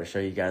video, I'll try to show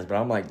you guys. But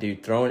I'm like,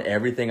 dude, throwing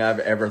everything I've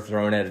ever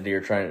thrown at a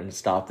deer trying to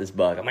stop this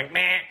buck. I'm like,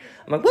 man.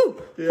 I'm like,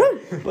 woo,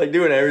 woo. Like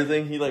doing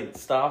everything. He like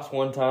stops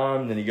one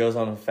time, then he goes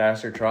on a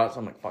faster trot. So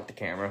I'm like, fuck the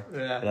camera.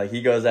 Yeah. And, like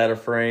he goes out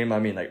of frame. I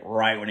mean, like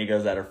right when he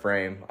goes out of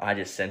frame, I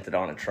just sent it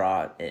on a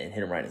trot and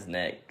hit him right in his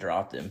neck,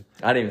 dropped him.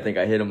 I didn't even think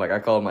I hit him. Like I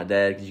called my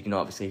dad because you can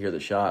obviously hear the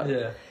shot.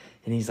 Yeah.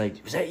 And he's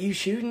like, was that you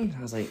shooting?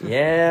 I was like,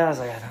 yeah. I was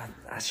like,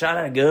 I shot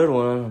at a good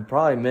one. I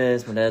probably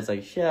missed. My dad's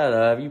like, shut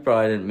up. You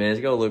probably didn't miss.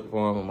 Go look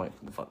for him. I'm like,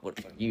 fuck, what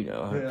the fuck you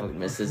know? I fucking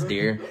missed this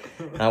deer.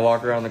 And I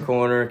walk around the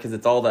corner because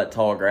it's all that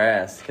tall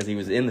grass. Because he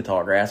was in the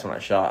tall grass when I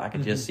shot. I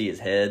could just see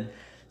his head.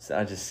 So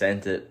I just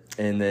sent it.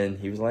 And then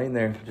he was laying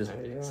there, just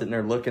sitting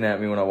there looking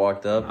at me when I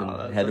walked up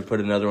and had to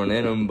put another one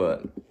in him.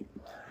 But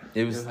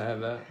it was... You'll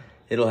have that.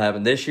 It'll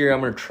happen. This year, I'm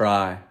going to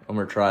try.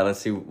 Let's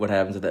see what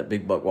happens if that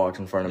big buck walks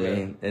in front of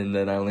me. And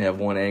then I only have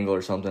one angle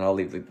or something.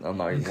 I'm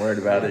not even worried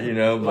about it, you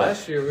know. But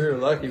last year, we were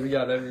lucky. We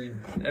got every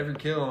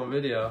kill on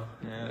video.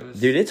 Yeah.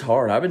 Dude, it's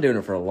hard. I've been doing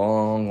it for a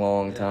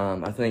long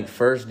time. I think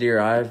first deer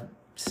I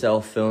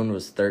self-filmed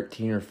was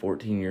 13 or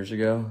 14 years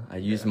ago. I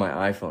used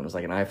my iPhone. It was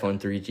like an iPhone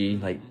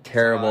 3G. Like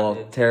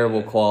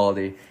terrible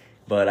quality.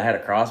 But I had a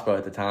crossbow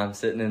at the time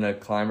sitting in a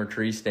climber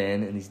tree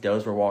stand. And these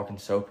does were walking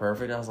so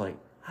perfect. I was like,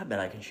 I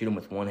bet I can shoot them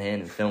with one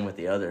hand and film with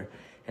the other.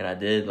 And I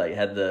did, like,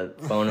 had the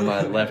phone in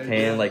my left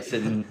hand, like,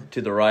 sitting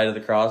to the right of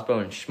the crossbow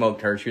and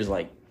smoked her. She was,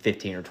 like,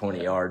 15 or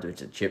 20 yards,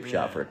 which is a chip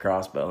shot for a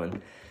crossbow.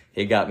 And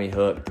it got me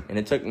hooked. And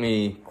it took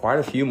me quite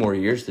a few more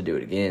years to do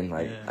it again.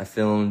 Like, I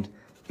filmed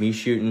me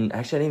shooting.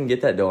 Actually, I didn't even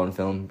get that doe on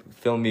film.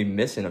 Filmed me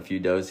missing a few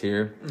does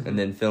here. And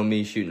then filmed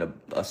me shooting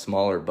a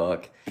smaller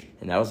buck.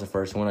 And that was the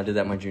first one. I did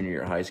that my junior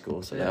year of high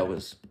school. So that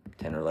was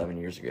 10 or 11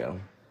 years ago.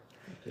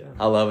 Yeah.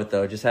 I love it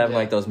though. Just having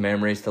like those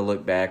memories to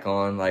look back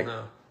on. Like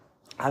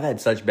I've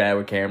had such bad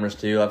with cameras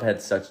too. I've had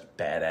such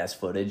badass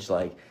footage.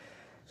 Like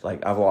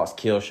I've lost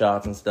kill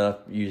shots and stuff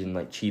using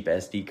like cheap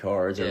SD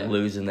cards or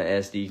losing the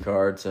SD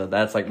card. So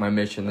that's like my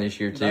mission this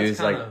year too. It's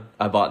like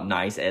I bought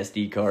nice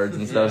SD cards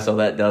and stuff, so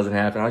that doesn't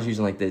happen. I was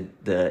using like the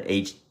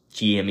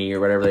HGME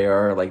or whatever they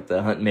are, like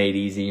the Hunt Made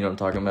Easy. You know what I'm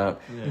talking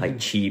about? Like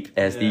cheap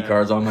SD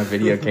cards on my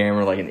video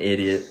camera, like an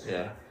idiot.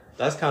 Yeah,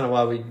 that's kind of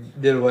why we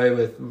did away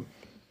with.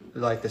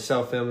 Like the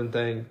self-filming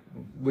thing,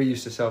 we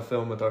used to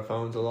self-film with our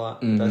phones a lot.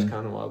 That's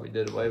kind of why we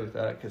did away with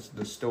that, because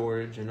the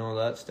storage and all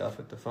that stuff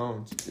with the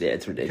phones. Yeah,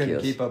 it's ridiculous.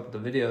 Couldn't keep up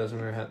with the videos, and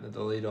we were having to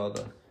delete all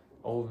the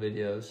old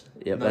videos.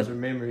 Yep, those are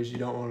memories you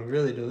don't want to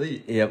really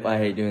delete. Yep, I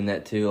hate doing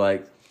that too.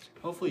 Like,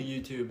 hopefully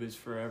YouTube is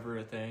forever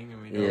a thing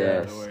and we don't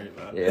have to worry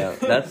about it. Yeah,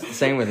 that's the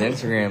same with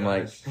Instagram.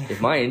 Like,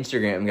 if my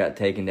Instagram got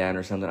taken down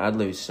or something, I'd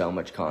lose so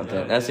much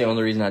content. That's the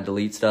only reason I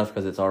delete stuff,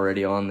 because it's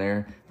already on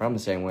there. But I'm the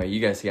same way. You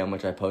guys see how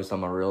much I post on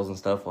my reels and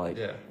stuff. Like,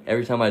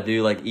 every time I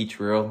do like each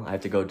reel, I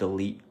have to go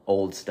delete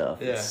old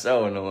stuff. It's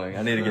so annoying.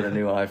 I need to get a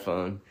new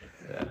iPhone.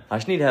 I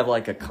just need to have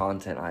like a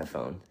content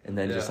iPhone, and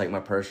then just like my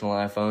personal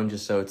iPhone,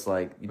 just so it's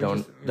like you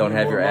don't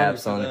have your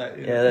apps on it.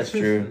 Yeah, that's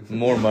true.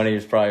 More money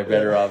is probably a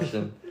better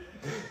option.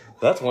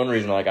 That's one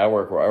reason, like, I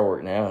work where I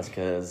work now, is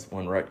because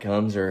when rut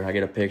comes or I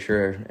get a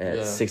picture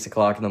at 6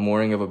 o'clock in the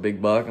morning of a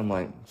big buck, I'm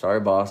like, sorry,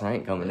 boss, I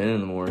ain't coming in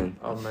the morning.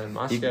 Oh, man,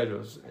 my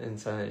schedule's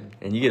insane.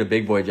 And you get a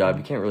big boy job,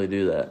 you can't really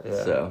do that.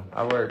 Yeah. So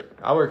I work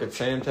at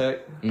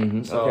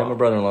Samtech. So okay, my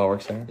brother-in-law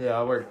works there. Yeah,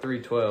 I work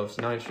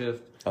 3/12s, night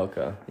shift.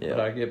 Okay, yeah.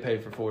 But I get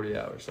paid for 40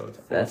 hours, so it's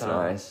full-time. That's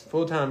nice.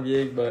 Full-time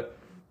gig, but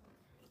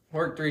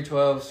work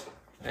 3/12s,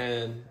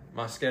 and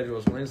my schedule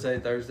is Wednesday,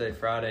 Thursday,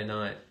 Friday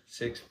night,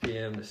 6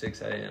 p.m. to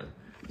 6 a.m.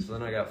 So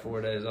then I got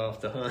 4 days off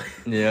to hunt.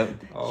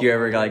 Yep. You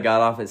ever got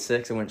off at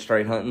 6 and went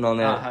straight hunting on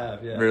that? I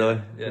have, yeah. Really?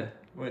 Yeah.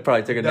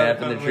 Probably took a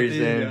nap in the tree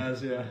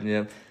stand.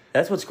 Yeah.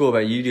 That's what's cool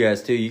about you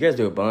guys too. You guys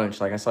do a bunch.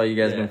 Like I saw you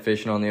guys been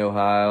fishing on the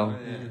Ohio,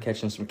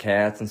 catching some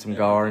cats and some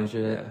gar and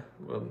shit. Yeah.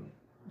 Well,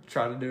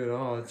 try to do it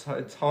all.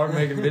 It's hard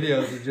making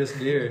videos with just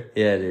deer.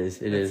 Yeah, it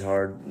is. It is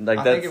hard. Like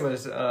I think it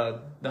was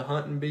the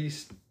Hunting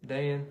Beast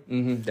Dan.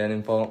 Dan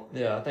in Fault.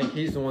 Yeah, I think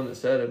he's the one that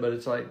said it. But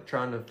it's like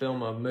trying to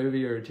film a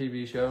movie or a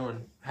TV show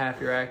and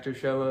half your actors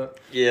show up.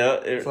 Yeah,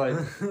 it's like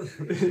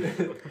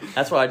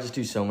that's why I just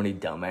do so many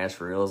dumbass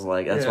reels.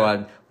 Like that's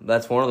why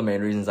that's one of the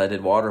main reasons I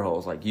did water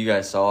holes. Like you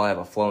guys saw, I have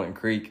a flowing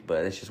creek,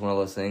 but it's just one of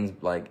those things.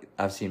 Like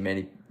I've seen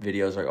many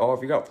videos like, oh,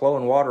 if you got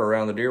flowing water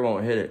around, the deer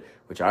won't hit it.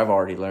 Which I've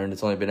already learned.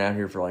 It's only been out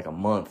here for like a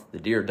month. The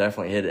deer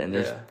definitely hit it, and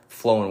there's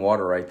flowing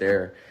water right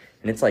there,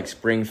 and it's like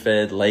spring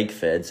fed, lake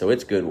fed, so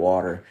it's good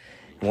water.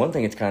 One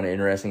thing that's kind of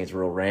interesting, it's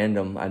real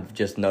random. I've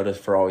just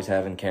noticed for always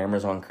having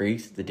cameras on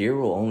creeks, the deer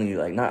will only,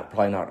 like,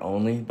 probably not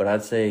only, but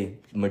I'd say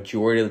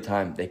majority of the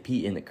time they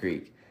pee in the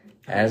creek.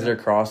 As they're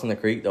crossing the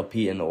creek, they'll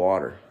pee in the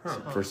water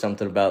for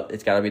something about,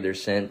 it's got to be their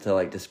scent to,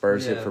 like,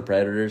 disperse it for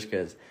predators,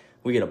 because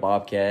we get a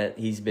bobcat.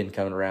 He's been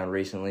coming around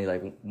recently.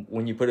 Like,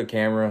 when you put a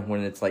camera,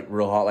 when it's, like,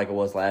 real hot like it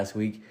was last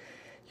week,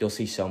 you'll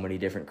see so many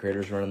different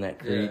critters running that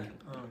creek.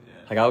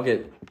 Like, I'll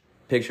get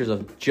pictures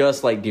of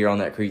just like deer on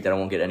that creek that I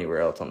won't get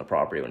anywhere else on the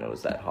property when it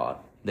was that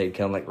hot. They'd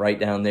come like right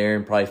down there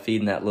and probably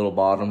feeding that little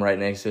bottom right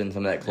next to it and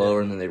some of that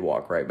clover, and then they'd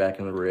walk right back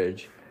in the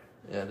ridge.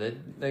 Yeah,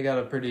 they got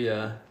a pretty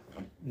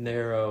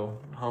narrow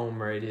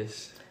home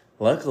radius.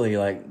 Luckily,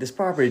 like, this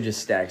property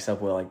just stacks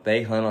up well. Like,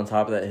 they hunt on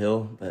top of that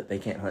hill, but they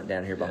can't hunt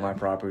down here by my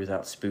property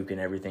without spooking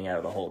everything out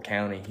of the whole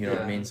county. You know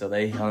what I mean? So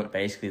they hunt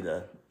basically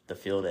the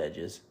field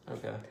edges.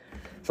 Okay.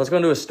 So let's go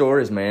into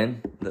stories,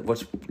 man.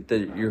 What's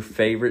your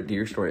favorite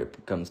deer story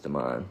that comes to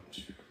mind?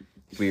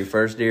 Be your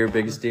first deer,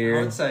 biggest deer?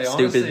 I would say,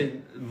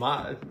 honestly,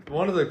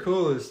 one of the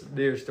coolest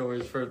deer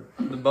stories for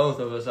the both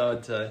of us, I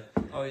would say.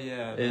 Oh,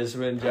 yeah. Is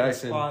when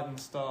Jackson... Spot and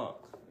stalk.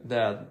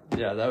 That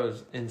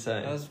was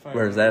insane.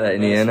 Where's that at,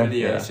 Indiana?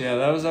 Yeah,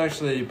 that was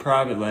actually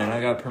private land.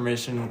 I got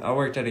permission. I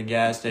worked at a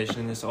gas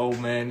station. This old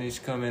man, he's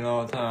come in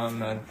all the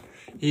time. And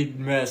he'd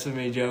mess with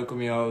me, joke with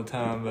me all the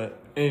time. But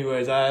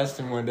anyways, I asked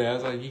him one day, I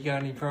was like, you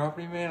got any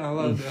property, man? I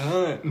love to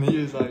hunt. And he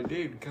was like,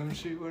 dude, come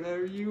shoot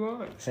whatever you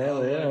want. So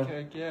Hell yeah. Like,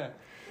 heck yeah.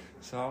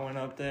 So I went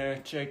up there,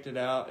 checked it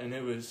out, and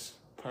it was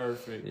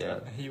perfect. Yeah.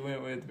 He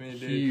went with me,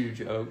 dude.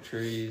 Huge oak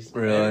trees.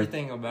 Really?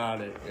 Everything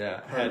about it. Yeah.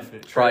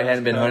 Perfect. Probably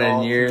hadn't been hunted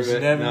in years.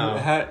 Ain't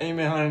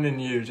been hunted in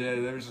years.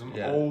 Yeah, there was some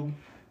old,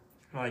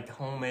 like,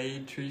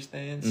 homemade tree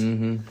stands.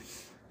 Mm-hmm.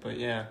 But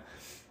yeah.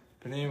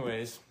 But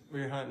anyways,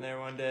 we were hunting there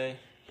one day.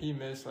 He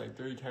missed like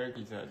 3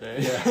 turkeys that day.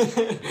 Yeah.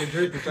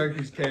 The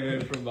turkeys came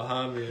in from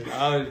behind me, and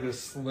I was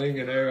just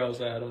slinging arrows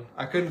at them.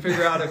 I couldn't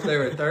figure out if they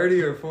were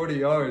 30 or 40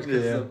 yards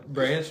because the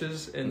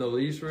branches in the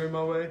leaves were in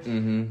my way.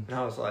 Mm-hmm. And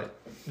I was like,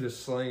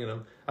 just slinging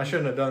them. I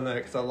shouldn't have done that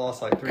because I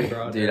lost like 3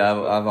 broad. Dude,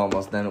 I've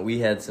almost done it. We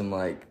had some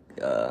like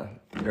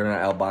they're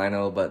not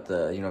albino, but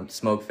the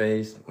smoke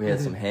face. We had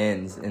some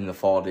hens in the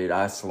fall, dude.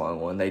 I slung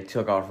one. They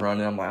took off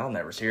running. I'm like, I'll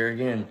never see her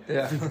again.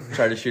 Yeah.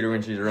 Try to shoot her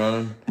when she's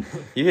running.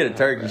 You hit a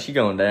turkey, she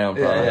going down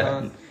probably.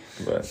 Yeah.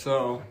 But.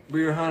 So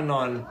we were hunting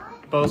on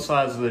both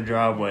sides of the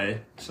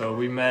driveway. So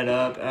we met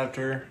up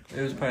after,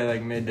 it was probably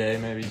like midday,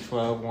 maybe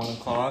 12, 1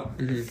 o'clock.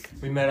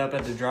 We met up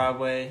at the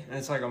driveway, and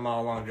it's like a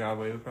mile long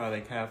driveway. We're probably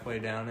like halfway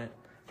down it.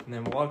 And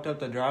then walked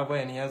up the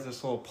driveway, and he has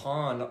this little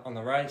pond on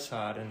the right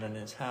side, and then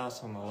his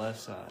house on the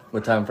left side.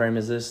 What time frame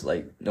is this?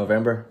 Like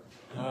November?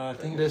 I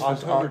think this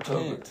was October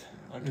October.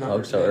 10th.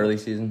 Oh, so early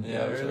season? Yeah,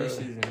 early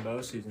season, bow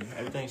season.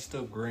 Everything's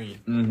still green.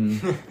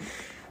 Mm-hmm.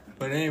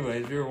 But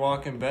anyways, we were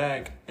walking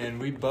back, and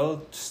we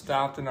both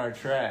stopped in our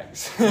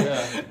tracks.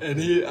 Yeah.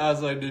 And I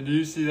was like, did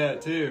you see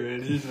that too?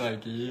 And he's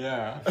like,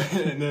 yeah.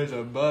 And there's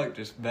a buck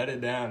just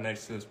bedded down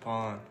next to this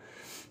pond.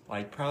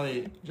 Like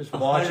probably Just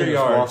 100 watching us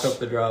yards. walk up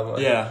the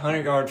driveway. Yeah,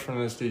 100 yards from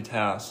this dude's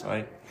house.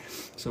 Like,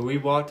 so we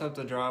walked up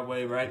the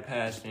driveway right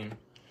past him.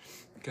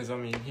 Because, I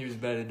mean, he was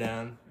bedded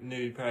down. Knew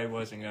he probably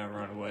wasn't going to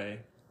run away.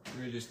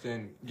 We just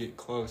didn't get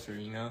closer,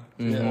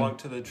 Just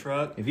walked to the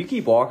truck. If you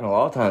keep walking a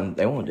lot of times,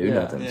 they won't do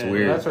nothing. It's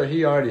weird. That's what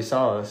he already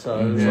saw us. So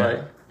it was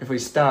like, if we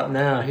stop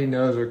now, he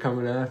knows we're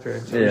coming after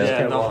him. So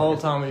and the whole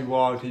time we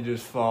walked, he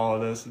just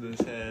followed us with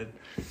his head.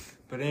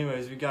 But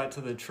anyways, we got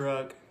to the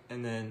truck,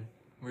 and then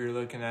we were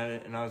looking at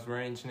it, and I was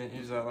ranging it. He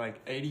was at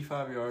like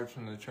 85 yards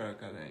from the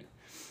truck, I think.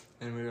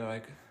 And we were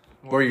like,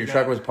 where your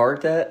truck was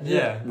parked at?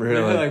 Yeah. Really?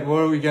 We were like, what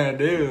are we going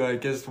to do?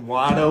 Like, it's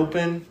wide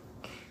open.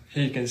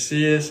 He can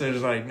see us.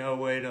 There's like no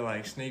way to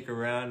like sneak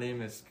around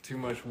him. It's too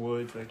much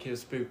woods. Like, he'll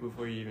spook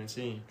before you even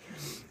see him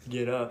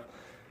get up.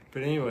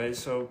 But anyway,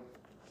 so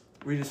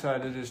we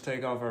decided to just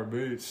take off our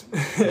boots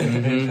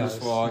and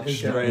just walk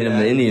straight Hit him at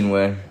the him. Indian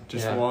way.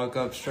 Just walk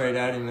up straight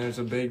at him. There's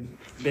a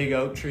big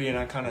oak tree, and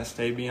I kind of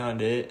stayed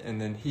behind it. And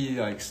then he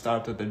like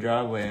stopped at the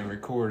driveway and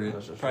recorded,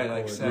 probably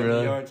like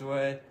 70 yards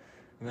away.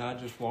 And I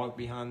just walked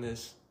behind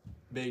this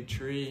big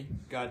tree,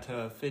 got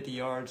to 50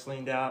 yards,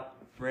 leaned out,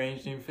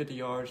 ranged him 50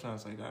 yards, and I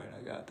was like, all right,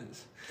 I got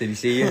this. Did he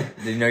see you?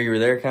 Did he know you were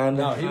there, kind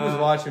No, of? he was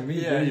watching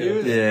me. Yeah,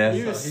 video.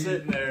 he was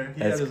sitting there.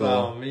 He had his eye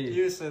on me.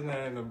 He was sitting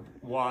there in the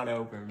wide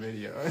open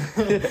video.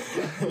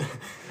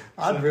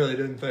 I really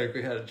didn't think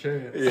we had a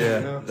chance.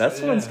 Yeah,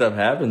 that's when stuff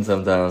happens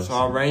sometimes. So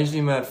I ranged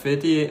him at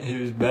 50.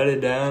 He was bedded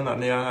down. I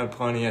knew I had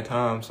plenty of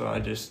time, so I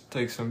just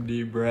took some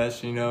deep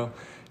breaths,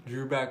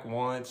 drew back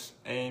once,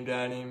 aimed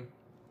at him,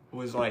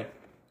 was like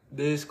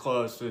this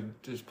close to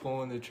just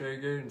pulling the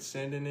trigger and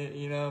sending it,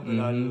 but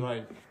I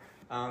just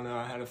I don't know,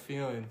 I had a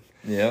feeling.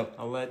 Yep.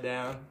 I let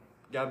down,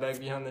 got back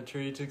behind the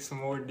tree, took some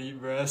more deep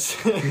breaths.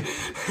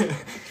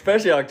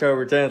 Especially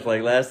October 10th,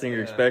 like last thing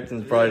you're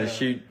expecting is probably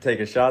to take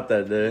a shot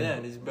that day. Yeah,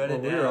 and he's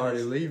bedded down. We were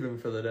already leaving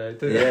for the day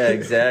too. Yeah,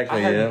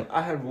 exactly.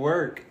 I had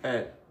work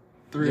at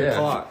 3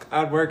 o'clock.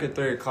 I'd work at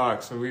 3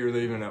 o'clock, so we were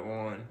leaving at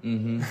 1.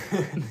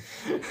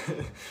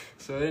 Mm-hmm.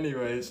 So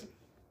anyways,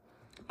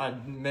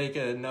 I'd make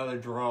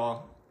another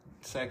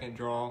second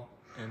draw,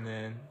 and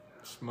then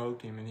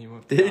smoked him, and he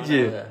went. Did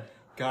you?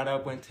 Got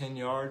up, went 10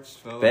 yards.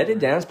 Bedded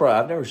down's probably,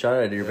 I've never shot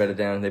at a deer bedded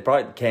down. They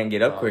probably can't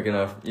get up quick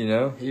enough, He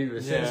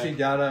was, since he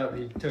got up,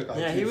 he took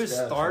like 2 he was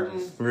steps.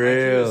 starting.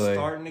 Really? He was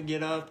starting to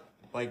get up,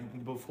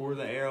 like before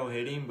the arrow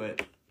hit him,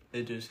 but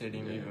it just hit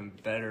him even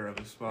better of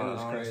a spot. It was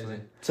honestly.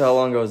 crazy. So how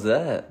long ago was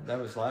that? That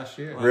was last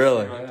year.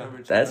 Really?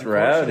 That's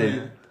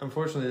rowdy.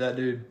 Unfortunately, that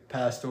dude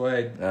passed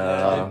away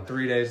like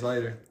 3 days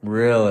later.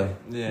 Really?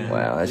 Yeah.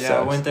 Wow, that sucks.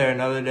 sucks. I went there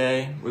another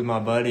day with my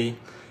buddy.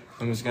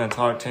 I'm just gonna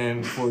talk to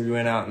him before we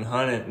went out and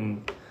hunted,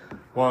 and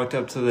walked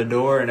up to the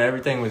door and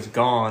everything was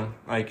gone.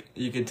 Like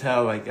you could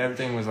tell, like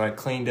everything was like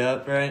cleaned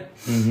up, right?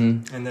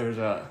 Mm-hmm. And there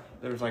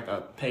was like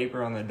a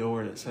paper on the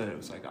door that said it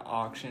was like an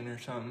auction or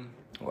something.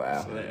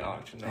 Wow. So they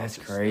auctioned. That's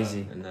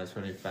crazy. And that's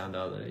when he found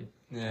out that he.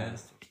 Yeah.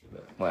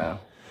 Wow.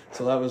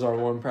 So that was our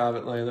one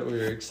private land that we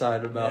were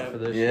excited about for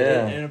this year.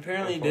 Yeah. And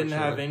apparently didn't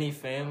have any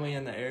family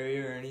in the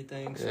area or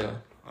anything. So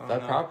Yeah.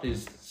 That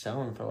property's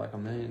selling for like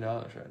 $1 million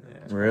right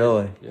now.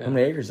 Really? Yeah. How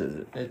many acres is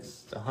it?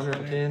 It's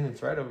 110.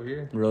 It's right over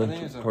here.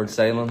 Really? Towards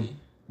Salem?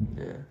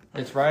 Yeah.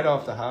 It's right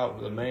off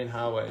the main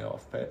highway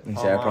off Pet. I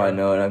probably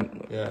know it.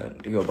 Yeah.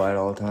 I go by it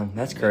all the time.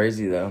 That's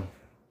crazy, though.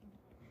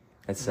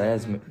 That's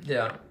sad.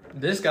 Yeah.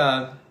 This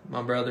guy,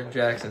 my brother,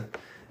 Jackson,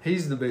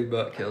 he's the big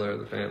buck killer of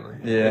the family.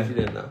 Yeah. If you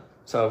didn't know.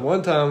 So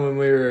one time when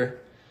we were,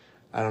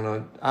 I don't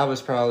know, I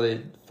was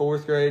probably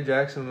 4th grade.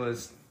 Jackson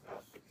was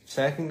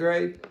 2nd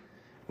grade.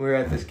 We were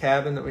at this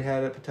cabin that we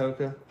had at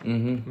Patoka.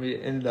 Mm-hmm.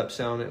 We ended up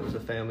selling it. It was a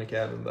family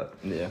cabin, but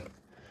Yeah.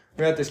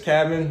 we were at this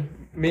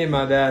cabin. Me and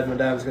my dad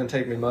was going to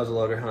take me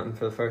muzzleloader hunting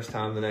for the first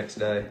time the next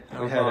day.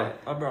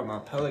 I brought my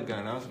pellet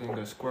gun. I was going to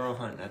go squirrel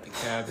hunting at the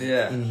cabin.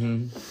 Yeah.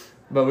 Mm-hmm.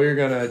 But we were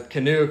going to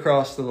canoe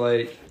across the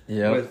lake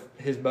Yep. with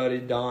his buddy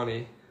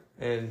Donnie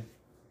and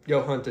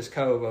go hunt this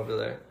cove over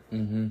there.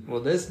 Mm-hmm.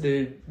 Well, this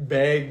dude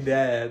begged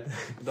Dad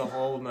The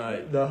whole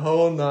night. the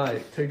whole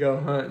night to go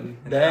hunting.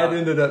 Dad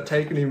ended up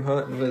taking him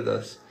hunting with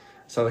us.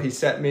 So he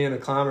set me in a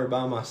climber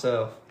by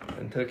myself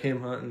and took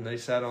him hunting. They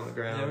sat on the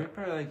ground. Yeah, we were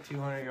probably like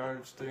 200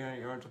 yards, 300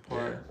 yards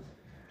apart.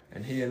 Yeah.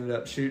 And he ended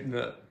up shooting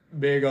a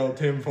big old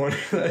 10-pointer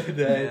that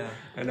day. Yeah.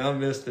 And I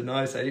missed a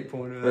nice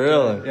 8-pointer.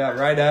 Really? Yeah,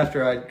 right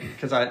after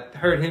because I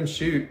heard him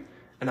shoot.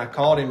 And I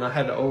called him. I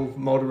had the old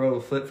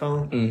Motorola flip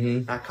phone.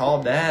 Mm-hmm. I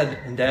called Dad,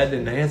 and Dad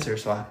didn't answer.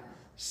 So I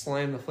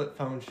slammed the flip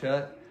phone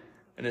shut.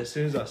 And as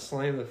soon as I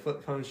slammed the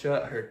flip phone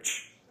shut, I heard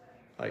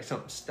like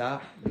something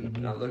stop. Mm-hmm.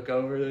 And I look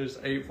over, there's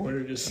an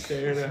 8-pointer just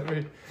staring at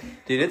me.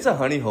 Dude, it's a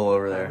honey hole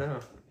over I there. know.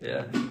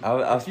 Yeah.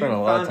 I've spent a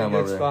lot of time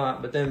over there.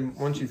 Spot, but then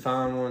once you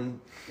find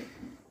one,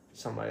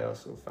 somebody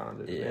else will find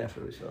it Yeah.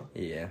 eventually. So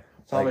Yeah.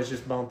 it's always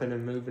just bumping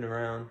and moving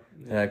around.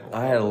 Like,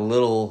 I had a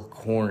little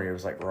corner. It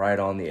was like right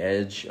on the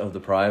edge of the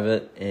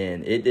private,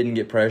 and it didn't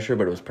get pressure,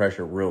 but it was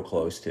pressure real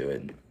close to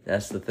it.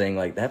 That's the thing.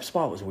 Like, that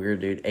spot was weird,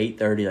 dude.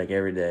 8:30 like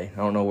every day. I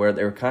don't know where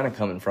they were kind of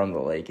coming from, the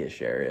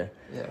lake-ish area.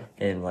 Yeah.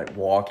 And like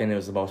walking, it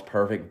was the most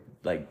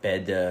perfect like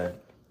bed to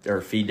or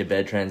feed to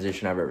bed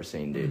transition I've ever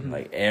seen, dude. Mm-hmm.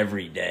 Like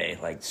every day,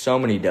 like so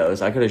many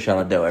does. I could have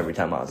shot a doe every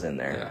time I was in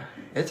there.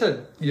 Yeah. It's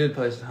a good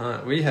place to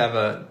hunt. We have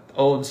a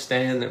old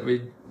stand that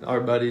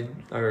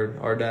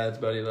our dad's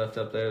buddy left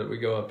up there that we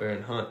go up there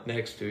and hunt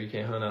next to. You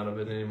can't hunt out of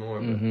it anymore.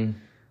 But Mm-hmm.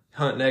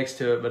 hunt next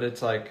to it, but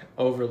it's like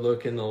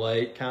overlooking the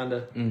lake, kind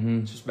of.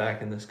 Mm-hmm. Just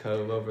back in this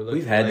cove, overlooking.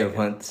 We've had the to lake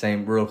hunt the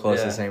same, real close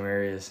to Yeah. the same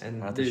areas. and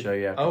I'll have dude, to show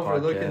you after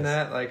overlooking podcast.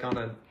 that, like on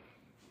a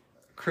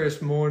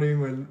crisp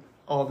morning when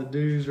all the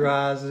dew's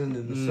rising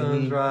and the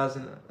sun's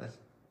rising.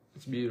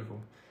 It's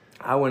beautiful.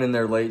 I went in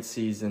there late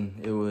season.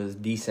 It was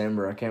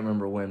December. I can't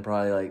remember when.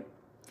 Probably like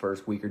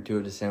first week or two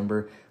of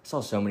December. I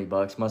saw so many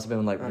bucks. Must have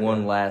been like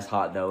one last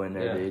hot doe in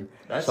there, Yeah. dude.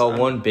 That's- Saw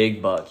one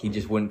big buck. He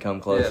just wouldn't come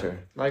closer.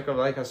 Yeah.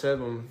 Like I said,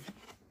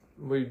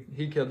 when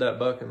he killed that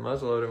buck in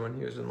muzzleloader when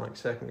he was in like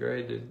 2nd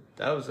grade, dude.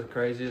 That was the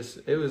craziest.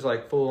 It was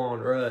like full on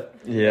rut.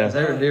 Yeah.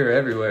 There were deer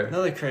everywhere.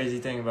 Another crazy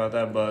thing about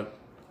that buck,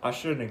 I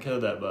shouldn't have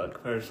killed that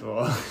buck, first of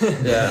all.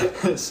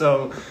 Yeah.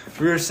 So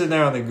we were sitting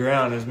there on the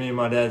ground. It was me and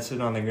my dad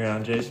sitting on the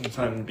ground. Jason was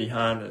hunting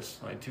behind us,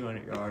 like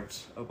 200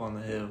 yards up on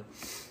the hill.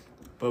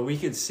 But we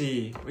could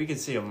see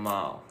a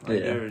mile.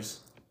 Like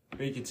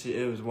we could see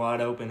it was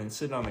wide open and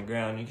sitting on the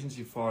ground. You can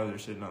see farther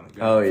sitting on the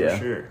ground. Oh yeah.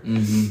 For sure.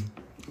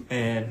 Mm-hmm.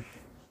 And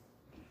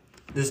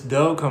this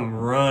doe come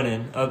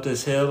running up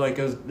this hill. Like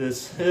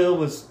this hill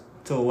was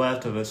to the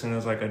left of us, and it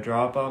was like a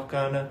drop off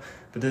kind of.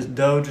 But this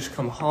doe just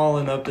come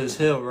hauling up this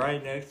hill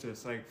right next to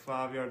us, like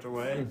 5 yards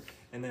away,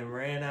 and then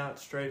ran out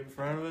straight in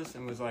front of us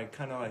and was like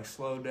kind of like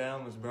slowed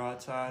down, was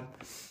broadside.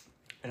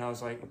 And I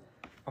was like,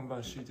 I'm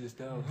about to shoot this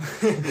doe.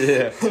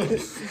 Yeah.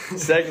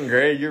 2nd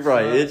grade, you're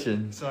probably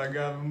itching. So I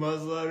grabbed a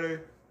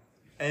muzzleloader,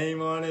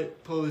 aim on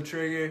it, pull the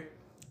trigger,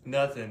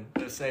 nothing.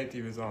 The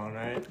safety was on,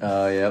 right?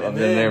 Oh yeah, And I've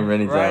been there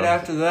many times. Right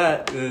after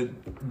that, the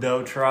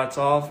doe trots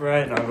off,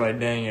 right? And I was like,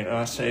 dang it,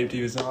 our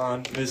safety was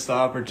on, missed the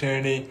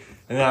opportunity.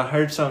 And then I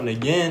heard something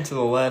again to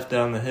the left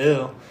down the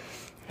hill.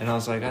 And I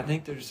was like, I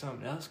think there's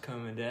something else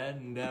coming, Dad.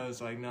 And Dad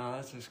was like, no,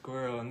 that's a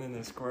squirrel. And then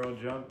the squirrel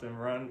jumped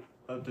and ran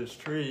up this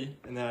tree,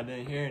 and then I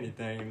didn't hear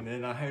anything. And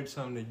then I heard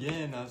something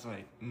again, and I was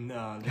like,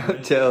 no, dude.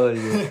 I'm telling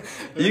you.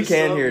 You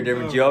can hear a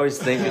difference. You always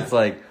think it's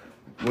like,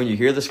 when you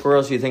hear the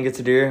squirrels, you think it's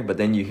a deer, but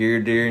then you hear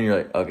a deer, and you're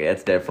like, okay,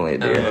 that's definitely a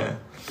deer.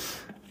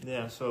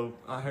 Yeah, so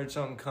I heard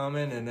something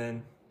coming, and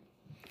then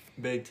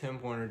big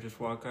 10-pointer just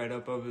walked right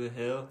up over the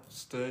hill,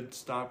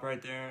 stopped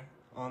right there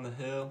on the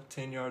hill,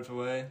 10 yards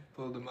away,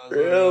 pulled the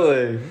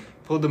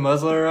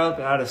muzzler up,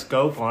 had a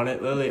scope on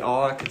it. Literally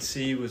all I could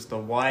see was the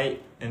white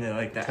and then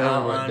like the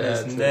outline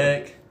of his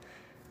neck.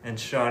 and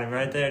shot him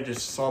right there.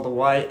 Just saw the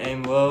white,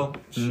 aim low,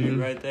 shoot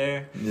right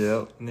there.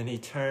 Yep. And then he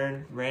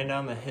turned, ran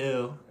down the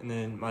hill, and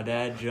then my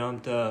dad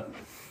jumped up.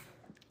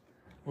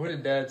 What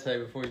did Dad say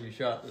before you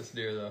shot this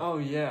deer, though? Oh,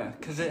 yeah,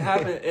 because it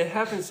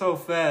happened so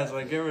fast.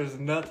 Like, there was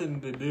nothing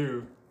to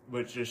do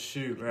but just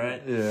shoot,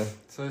 right? Yeah.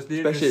 So this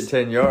deer especially at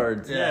 10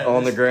 yards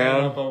on the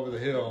ground. Up over the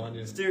hill on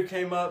you. This deer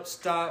came up,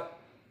 stopped,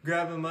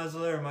 grabbed a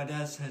muzzler, and my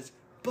dad says,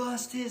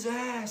 "Bust his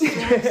ass,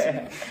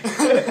 Jackson."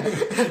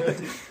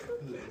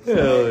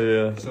 Hell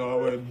yeah. So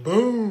I went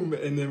boom,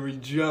 and then we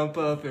jump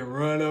up and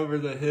run over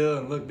the hill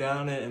and look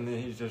down it, and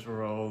then he's just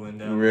rolling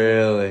down.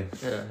 Really?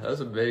 Yeah, that was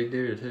a big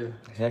deer too.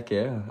 Heck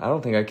yeah. I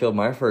don't think I killed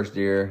my first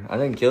deer. I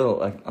didn't kill,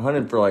 like, I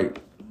hunted for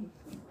like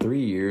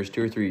 3 years,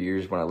 2 or 3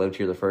 years when I lived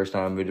here the first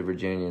time I moved to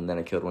Virginia, and then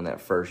I killed one that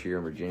first year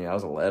in Virginia. I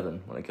was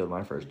 11 when I killed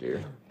my first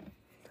deer.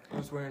 I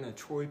was wearing a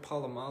Troy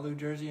Polamalu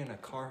jersey and a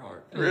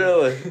Carhartt.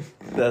 Really?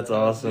 That's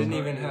awesome. Didn't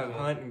even have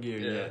hunting gear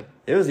yet.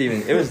 It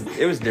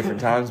was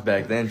different times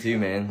back then too,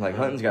 man. Like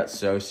hunting's got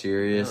so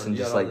serious and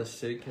just like the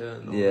Sitka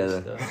and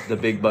all the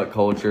big buck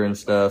culture and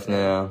stuff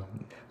now.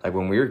 Like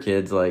when we were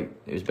kids, like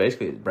it was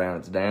basically brown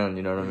it's down.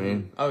 You know what I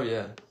mean? Oh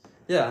yeah,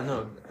 yeah. I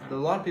know. A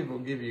lot of people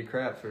give you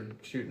crap for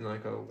shooting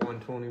like a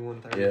 120,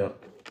 130. Yeah.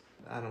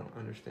 I don't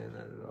understand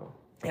that at all.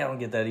 Yeah, I don't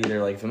get that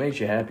either. Like if it makes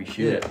you happy,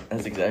 shoot it.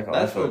 That's exactly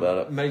how I feel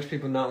about it. Makes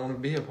people not want to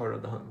be a part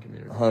of the hunting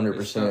community.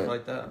 100%. Stuff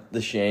like that.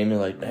 The shame and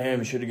like,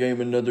 damn, should have gave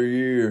him another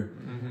year.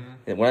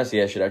 And when I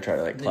see that shit, I try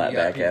to like clap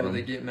back at him.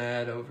 They get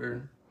mad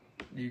over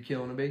you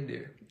killing a big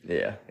deer.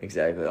 Yeah,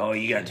 exactly. Oh,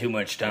 you got too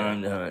much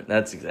time to hunt.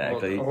 That's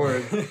exactly. Or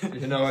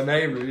a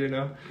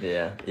neighbor,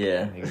 Yeah,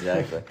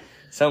 exactly.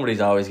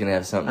 Somebody's always gonna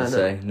have something to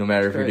say, no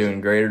matter if you're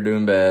doing great or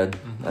doing bad.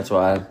 That's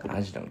why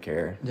I just don't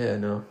care. Yeah,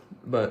 no,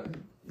 but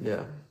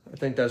yeah. I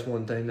think that's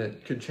one thing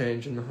that could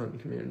change in the hunting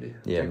community.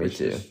 Yeah, me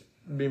too.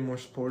 Be more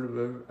supportive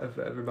of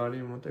everybody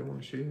and what they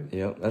want to shoot.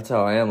 Yep, that's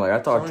how I am. Like I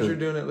talk as long as you're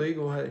doing it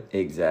legal, hey.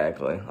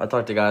 Exactly. I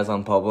talk to guys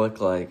on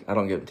public. Like I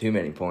don't give too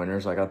many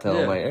pointers. Like I'll tell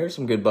them like, there's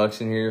some good bucks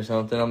in here or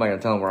something. I'm not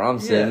gonna tell them where I'm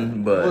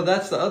sitting, but well,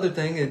 that's the other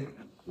thing.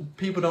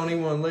 People don't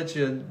even want to let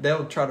you.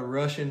 They'll try to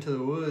rush into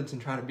the woods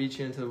and try to beat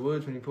you into the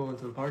woods when you pull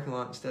into the parking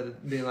lot instead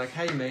of being like,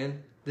 hey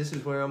man, this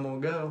is where I'm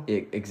going to go.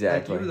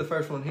 Exactly. Like, you were the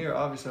first one here.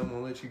 Obviously, I'm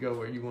going to let you go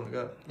where you want to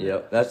go.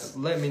 Yep. That's. So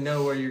let me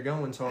know where you're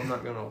going so I'm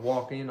not going to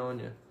walk in on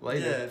you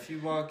later. Yeah, if you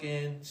walk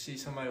in, see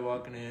somebody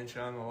walking in,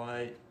 shine the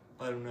light,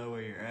 let them know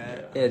where you're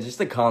at. Yeah, just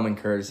the common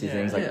courtesy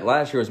things. Like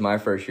last year was my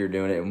first year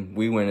doing it, and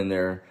we went in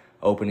there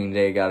opening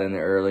day, got in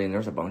there early, and there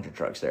was a bunch of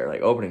trucks there.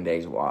 Like opening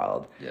day's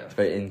wild. Yeah.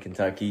 But in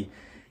Kentucky.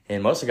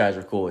 And most of the guys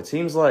are cool. It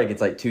seems like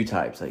it's like two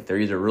types. Like they're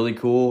either really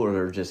cool or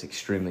they're just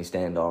extremely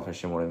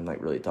standoffish and won't even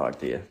like really talk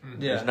to you.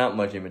 Yeah. There's not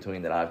much in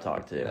between that I've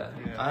talked to.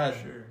 Yeah,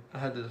 I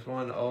had this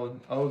one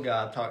old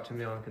guy talk to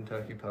me on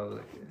Kentucky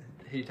Public.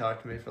 He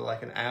talked to me for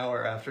like an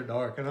hour after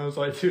dark, and I was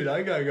like, dude,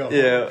 I gotta go home.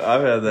 Yeah,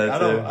 I've had that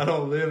too. I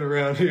don't live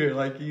around here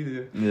like you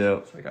do. Yeah.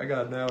 It's like I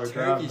got an hour drive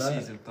back. Turkey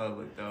season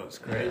public though, it's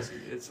crazy.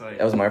 It's like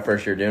that was my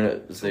first year doing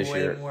it. This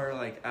year. Way more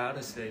like out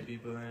of state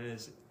people than it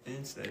is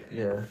in state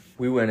people. Yeah.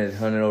 We went and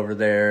hunted over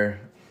there.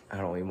 I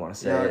don't even want to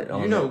say it.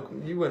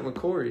 You went with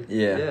Corey.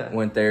 Yeah,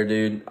 went there,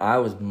 dude. I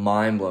was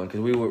mind blown because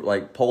we were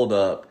like pulled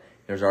up.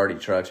 There's already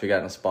trucks. We got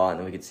in a spot and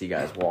then we could see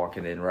guys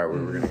walking in right where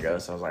we were gonna go.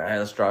 So I was like, hey,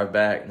 let's drive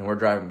back. And then we're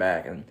driving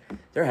back, and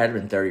there had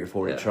been 30 or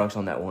 40 trucks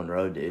on that one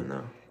road, dude.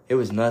 No. It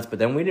was nuts. But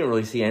then we didn't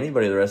really see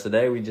anybody the rest of the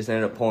day. We just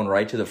ended up pulling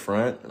right to the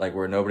front, like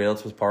where nobody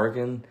else was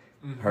parking.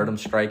 Heard them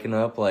striking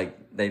up. Like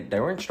they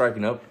weren't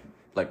striking up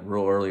like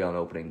real early on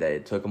opening day.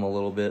 It took them a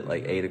little bit,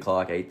 like 8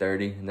 o'clock,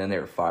 8:30, and then they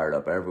were fired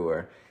up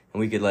everywhere. And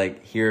we could,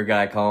 like, hear a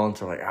guy calling,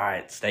 so we're like, all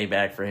right, stay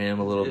back for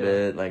him a little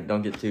bit. Like,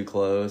 don't get too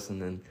close.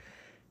 And then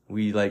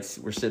we, like,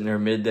 were sitting there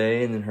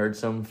midday and then heard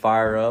some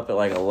fire up at,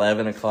 like,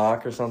 11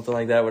 o'clock or something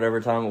like that,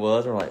 whatever time it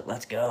was. And we're like,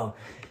 let's go.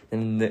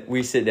 And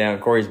we sit down.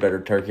 Corey's a better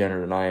turkey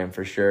hunter than I am,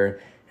 for sure. And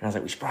I was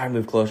like, we should probably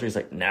move closer. He's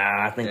like,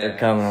 nah, I think they're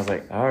coming. I was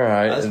like, all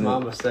right. That's my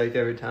mistake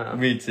every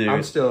time. Me too.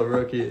 I'm still a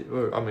rookie.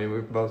 I mean,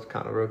 we're both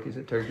kind of rookies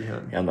at turkey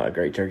hunting. Yeah, I'm not a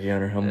great turkey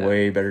hunter. I'm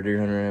way better deer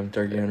hunter than I am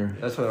turkey hunter.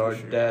 That's what our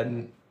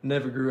dad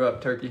never grew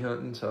up turkey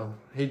hunting, so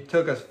he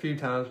took us a few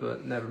times,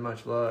 but never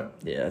much luck.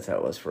 Yeah, that's how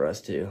it was for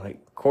us too.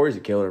 Like Corey's a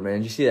killer, man.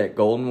 Did you see that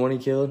golden one he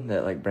killed?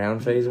 That like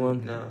brown phase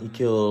one? No. He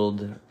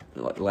killed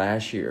like,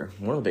 last year.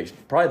 One of the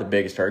biggest, probably the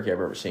biggest turkey I've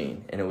ever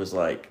seen, and it was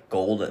like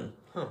golden,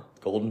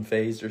 golden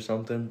phased or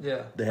something.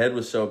 Yeah. The head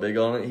was so big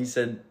on it. He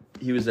said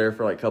he was there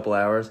for like a couple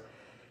hours.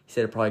 He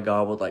said it probably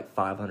gobbled like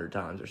 500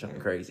 times or something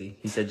crazy.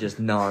 He said just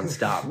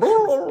nonstop.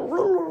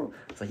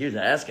 It's like he was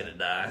asking to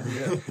die.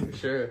 Yeah, for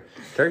sure.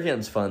 Turkey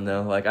hunting's fun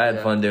though. Like I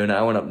had fun doing it.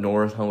 I went up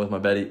north, hung with my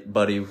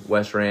buddy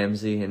Wes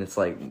Ramsey, and it's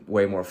like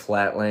way more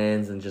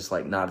flatlands and just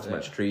like not as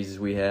much trees as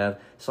we have.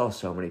 Saw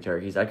so many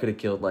turkeys. I could have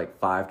killed like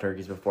 5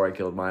 turkeys before I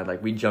killed mine.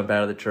 Like we'd jump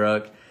out of the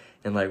truck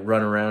and like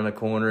run around a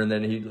corner, and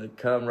then he'd like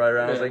come right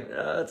around. I was like,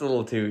 that's a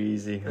little too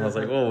easy. I was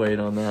like, we'll wait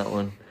on that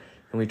one.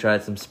 And we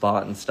tried some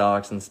spot and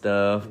stalks and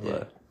stuff,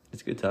 but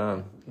it's a good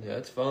time. Yeah,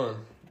 it's fun.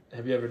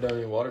 Have you ever done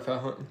any waterfowl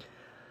hunting?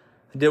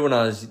 I did when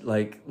I was,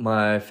 like,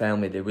 my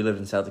family did. We lived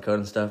in South Dakota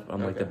and stuff.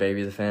 I'm, like, the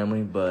baby of the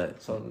family,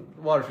 but... So,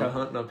 waterfowl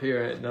hunting up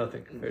here ain't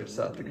nothing compared to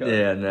South Dakota.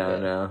 Yeah,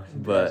 no.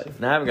 But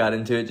now I haven't got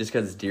into it just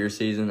because it's deer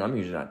season. I'm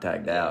usually not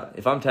tagged out.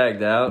 If I'm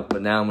tagged out,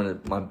 but now I'm going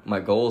to... My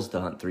goal is to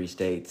hunt 3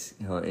 states.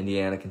 Hunt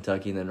Indiana,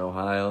 Kentucky, and then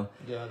Ohio.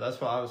 Yeah,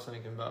 that's what I was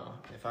thinking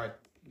about. If I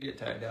get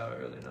tagged out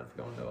early enough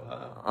going to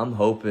Ohio. I'm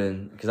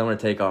hoping, because I'm going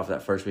to take off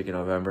that first week in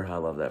November. I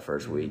love that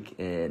first week.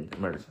 And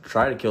I'm going to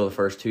try to kill the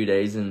first 2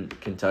 days in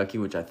Kentucky,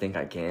 which I think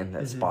I can.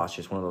 That spot's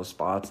just one of those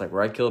spots. Like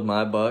where I killed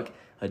my buck,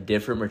 a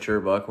different mature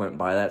buck went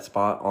by that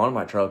spot on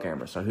my trail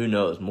camera. So who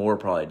knows? More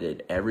probably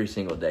did every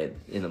single day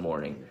in the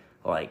morning.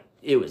 Like,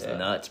 it was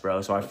nuts,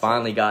 bro. So I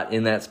finally got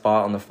in that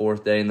spot on the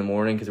 4th day in the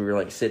morning because we were,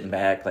 like, sitting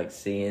back, like,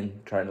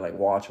 seeing, trying to, like,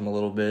 watch them a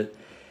little bit.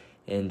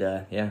 And,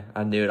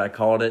 I knew it. I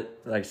called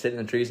it, like, sitting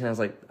in the trees, and I was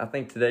like, I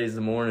think today's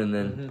the morning. And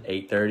then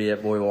 8:30,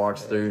 that boy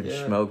walks through and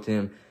smoked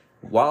him.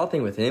 Wild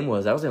thing with him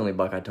was that was the only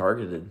buck I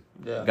targeted.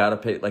 Yeah. Got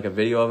a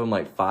video of him,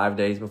 like, 5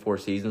 days before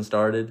season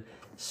started.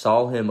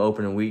 Saw him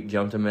opening week,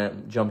 jumped him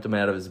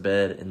out of his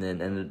bed, and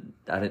then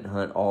I didn't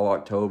hunt all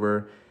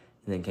October,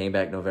 and then came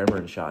back November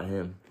and shot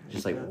him.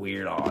 Just, like,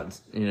 weird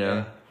odds, you know?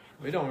 Yeah.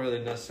 We don't really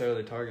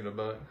necessarily target a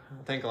buck.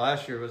 I think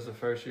last year was the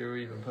first year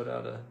we even put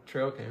out a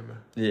trail camera.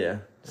 Yeah.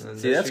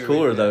 See, that's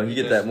cooler, though. You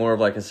get that more of,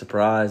 like, a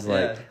surprise.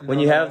 Like, when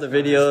you have the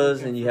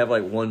videos and you have,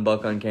 like, one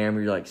buck on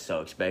camera, you're, like, so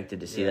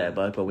expected to see that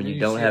buck. But when you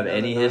don't have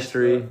any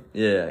history,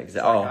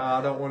 exactly. Like,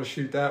 I don't want to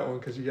shoot that one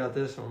because you got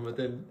this one. But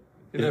then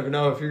you never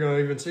know if you're going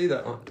to even see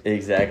that one.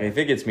 Exactly. If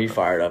it gets me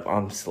fired up,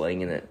 I'm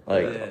slinging it.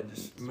 Like,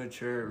 just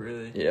mature,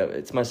 really. Yeah,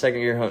 it's my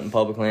second year hunting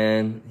public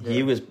land.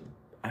 Yeah.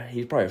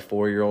 He's probably a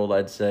 4-year-old,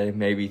 I'd say,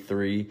 maybe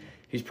 3.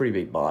 He's pretty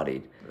big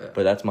bodied,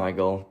 but that's my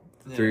goal.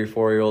 3 or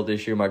 4-year-old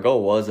this year. My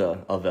goal was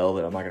a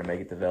velvet. I'm not gonna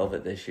make it to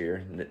velvet this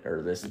year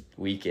or this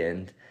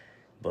weekend,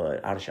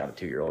 but I'd have shot a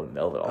 2-year-old in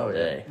velvet all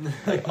day,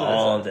 like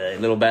all day.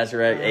 Little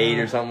bachelorette 8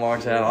 or something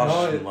walks out,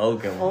 I'll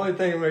smoke him. The only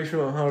thing that makes me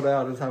want to hold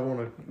out is I want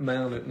to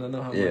mount it, and I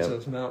know how much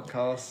those mount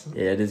costs.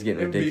 Yeah, it is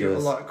getting ridiculous. It'd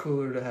be a lot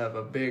cooler to have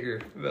a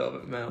bigger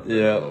velvet mount than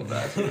a little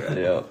bachelorette.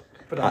 Yeah.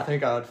 But I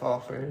think I would fall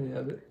for any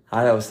of it.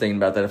 I was thinking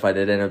about that. If I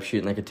did end up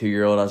shooting like a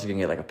 2-year-old, I was going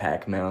to get like a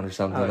pack mount or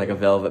something. Like a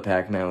velvet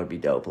pack mount would be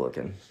dope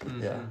looking.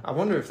 Mm-hmm. Yeah. I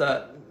wonder if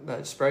that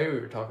spray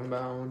we were talking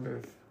about, I wonder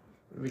if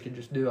we could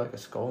just do like a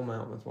skull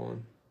mount with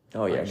one.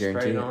 Oh, yeah,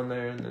 guaranteed. Spray it on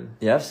there and then...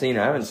 Yeah, I've seen it.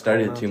 I haven't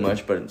studied it too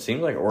much, but it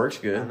seems like it works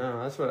good. I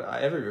know. That's what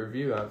every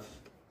review I've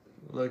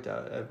looked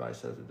at, everybody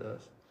says it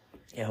does.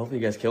 Yeah, hopefully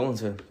you guys kill one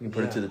so you can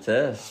put it to the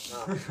test.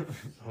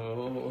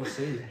 We'll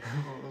see.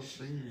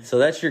 So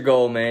that's your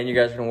goal, man. You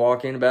guys are going to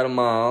walk in about a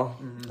mile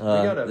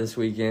this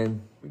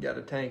weekend. We got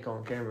a tank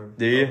on camera.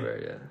 Do you?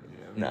 There,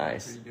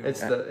 Nice.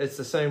 It's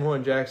the same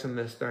one Jackson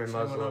missed during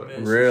muzzle.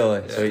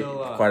 Really?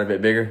 So quite a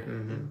bit bigger?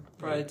 Mm-hmm.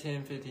 Probably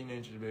 10, 15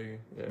 inches bigger.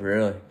 Yeah.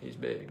 Really? He's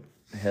big.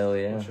 Hell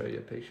yeah. I'll show you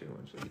a picture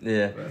once.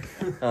 Yeah.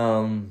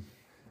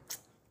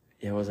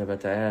 What was I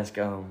about to ask?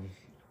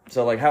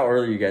 So, like, how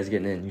early are you guys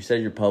getting in? You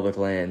said you're public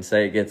land.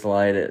 Say it gets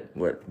light at,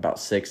 about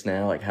 6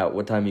 now? Like,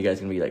 what time are you guys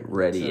going to be, like,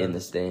 ready in the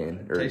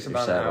stand? It takes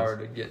about an hour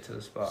to get to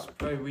the spot.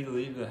 Probably we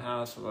leave the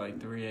house at, like,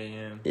 3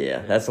 a.m. Yeah,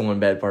 that's the one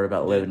bad part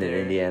about living in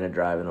Indiana,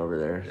 driving over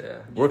there.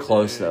 Yeah. We're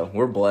close, though.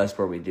 We're blessed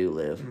where we do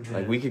live. Mm-hmm.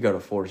 Like, we could go to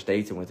 4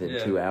 states and within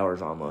 2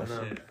 hours almost.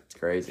 It's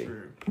crazy.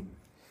 True.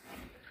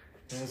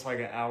 And it's like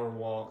an hour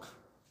walk.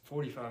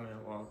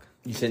 45-minute walk.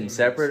 You sitting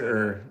separate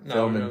or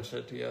filming? No, we don't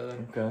sit together.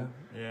 Okay.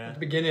 Yeah. At the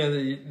beginning of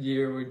the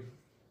year,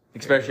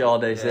 especially all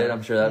day sit.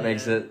 I'm sure that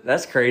makes it.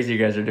 That's crazy. You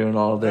guys are doing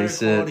all day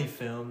sit. Quality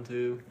film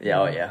too.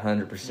 Yeah. Oh yeah.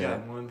 100%. Yeah.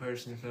 One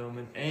person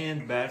filming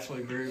and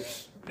bachelor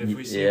groups. If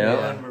we see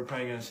one, we're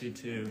probably gonna see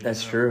 2.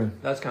 That's true.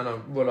 That's kind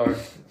of what our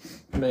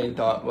main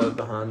thought was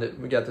behind it.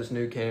 We got this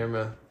new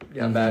camera.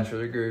 We got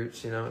bachelor groups,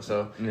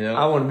 So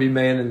I want to be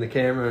manning the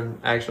camera and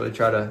actually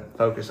try to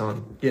focus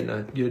on getting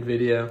a good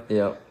video.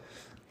 Yep.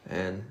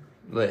 And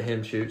let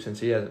him shoot since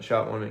he hasn't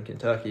shot one in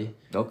Kentucky.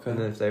 Okay. And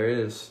then if there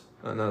is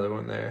another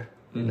one there,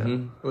 you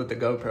know, let the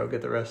GoPro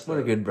get the rest of it.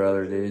 What a good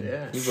brother, dude.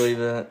 Yeah. You believe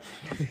that?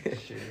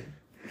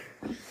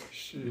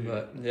 Shoot.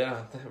 But,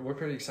 yeah, we're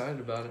pretty excited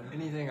about it.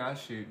 Anything I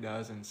shoot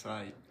dies in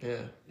sight.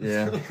 Yeah.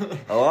 Yeah.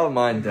 A lot of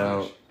mine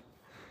don't.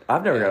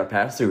 I've never got a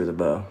pass through with a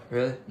bow.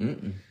 Really?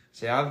 Mm-mm.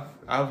 See,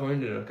 I've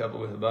wounded a couple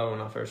with a bow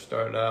when I first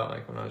started out,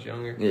 like when I was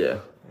younger. Yeah.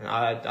 And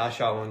I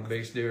shot one of the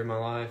biggest deer in my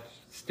life.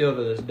 Still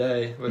to this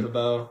day with a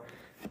bow.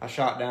 I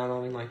shot down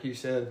on him like you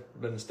said,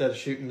 but instead of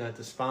shooting at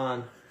the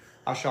spine,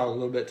 I shot a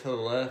little bit to the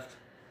left,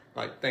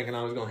 like thinking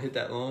I was going to hit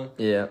that lung.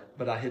 Yeah.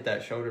 But I hit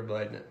that shoulder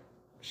blade and it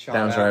shot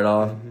bounced right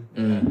off.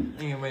 Mm-hmm. I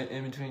think it went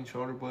in between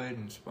shoulder blade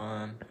and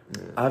spine.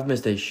 Yeah. I've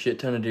missed a shit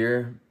ton of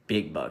deer,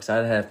 big bucks.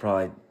 I'd have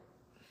probably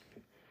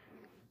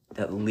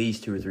at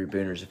least 2 or 3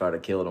 booners if I'd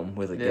have killed them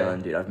with a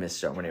gun, dude. I've missed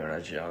so many when I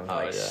was young,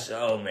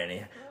 so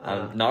many.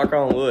 Knock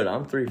on wood,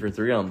 I'm 3 for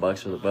 3 on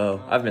bucks with a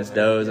bow. I've missed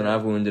does and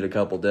I've wounded a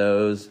couple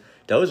does.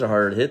 Does are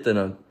harder to hit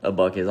than a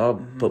buck is.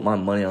 I'll put my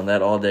money on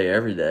that all day,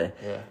 every day.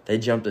 Yeah. They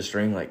jump the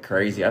string like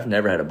crazy. I've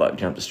never had a buck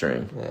jump the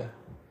string. Yeah.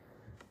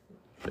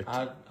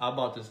 I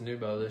bought this new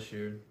bow this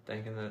year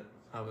thinking that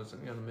I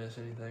wasn't going to miss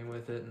anything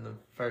with it. And the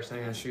first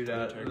thing I shoot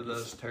at were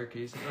those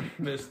turkeys. And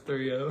I missed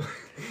 3-0.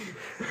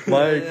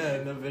 Yeah,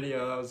 in the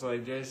video, I was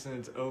like, Jason,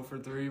 it's 0 for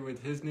 3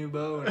 with his new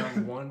bow, and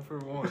I'm 1 for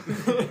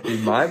 1.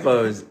 Dude, my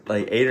bow is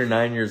like 8 or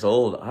 9 years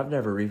old. I've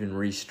never even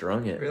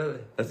restrung it. Really?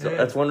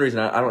 That's one reason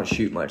I don't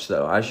shoot much,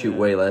 though. I shoot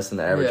way less than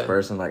the average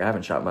person. Like, I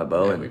haven't shot my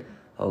bow in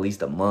at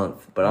least a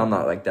month. But I'm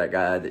not like that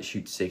guy that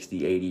shoots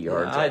 60, 80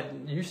 yards.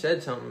 You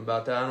said something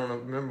about that. I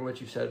don't remember what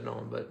you said it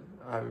on, but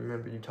I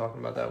remember you talking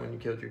about that when you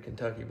killed your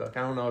Kentucky buck.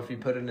 I don't know if you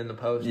put it in the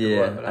post or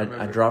what, but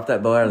I dropped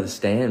that bow out of the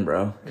stand,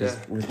 bro. Because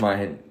with my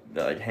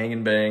hang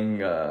and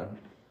bang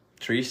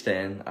tree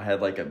stand, I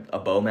had like a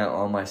bow mount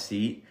on my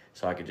seat,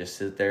 so I could just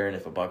sit there, and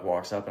if a buck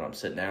walks up and I'm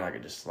sitting down, I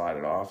could just slide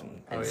it off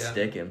and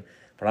stick him.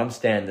 But I'm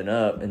standing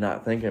up and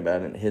not thinking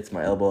about it, and it hits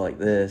my elbow like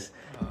this,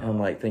 and I'm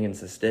like thinking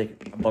it's a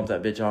stick. I bumped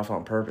that bitch off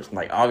on purpose. I'm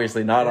like,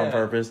 obviously not on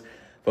purpose,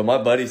 but my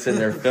buddy's sitting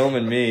there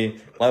filming me.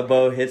 My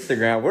bow hits the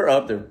ground. We're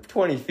up there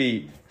 20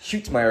 feet.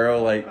 Shoots my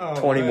arrow like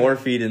 20 more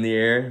feet in the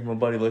air. My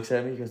buddy looks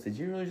at me. He goes, "Did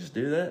you really just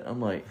do that?"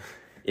 I'm like,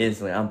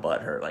 instantly, I'm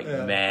butthurt, like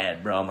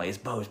mad, bro. I'm like, his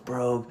bow's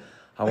broke.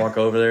 I walk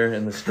over there,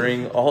 and the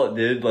string, all it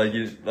did,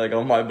 like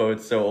on my bow,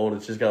 it's so old,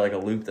 it's just got like a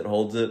loop that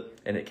holds it,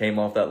 and it came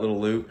off that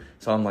little loop.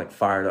 So I'm like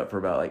fired up for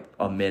about like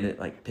a minute,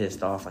 like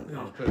pissed off, like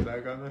put it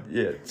back on there.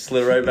 Yeah,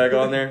 slid right back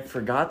on there.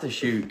 Forgot to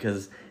shoot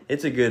because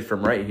it's a good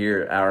from right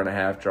here, hour and a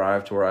half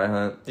drive to where I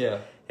hunt. Yeah,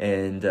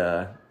 and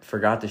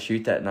forgot to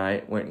shoot that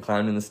night. Went and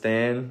climbed in the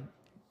stand.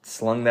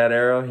 Slung that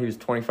arrow. He was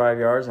 25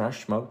 yards, and I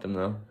smoked him,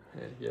 though.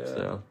 Yeah.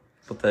 So,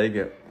 we'll take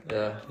it.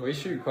 Yeah, we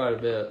shoot quite a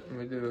bit.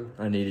 We do.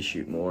 I need to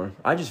shoot more.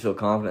 I just feel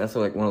confident. That's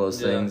like one of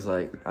those things,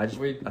 like, I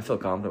feel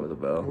confident with a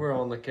bow. We're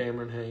on the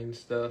Cameron Haynes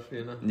stuff,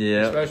 you know?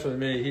 Yeah. Especially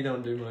me. He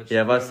don't do much.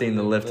 Yeah, I've seen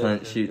the lift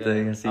hunt shoot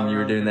thing. I've seen you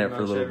were doing that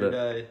for a little bit.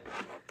 Day.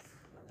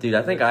 Dude,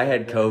 I think I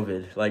had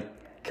COVID, like,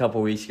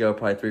 couple weeks ago,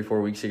 probably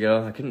 3-4 weeks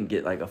ago. I couldn't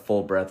get like a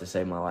full breath to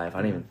save my life.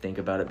 I didn't even think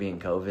about it being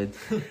COVID.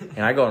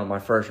 And I go on my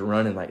first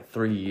run in like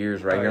 3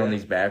 years right here on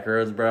these back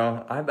roads,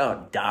 bro. I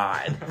about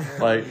died.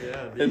 Like,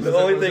 the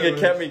only thing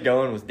that kept me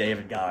going was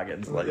David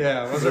Goggins. Like,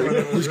 was it when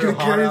it was gonna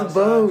carry the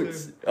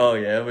boats? Too? Oh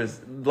yeah, it was.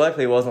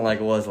 Luckily, it wasn't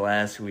like it was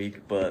last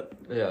week, but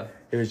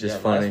it was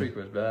just funny. Last week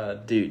was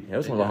bad, dude. It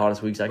was one of the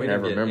hottest weeks I can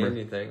ever remember. We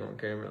didn't get anything on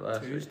camera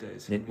last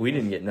Tuesdays. week. We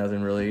didn't get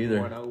nothing really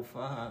either.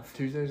 105.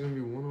 Tuesday's gonna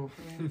be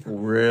 105.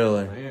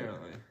 Really?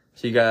 Apparently.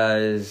 So you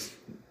guys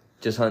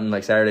just hunting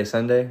like Saturday,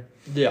 Sunday?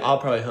 Yeah, I'll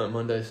probably hunt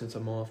Monday since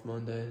I'm off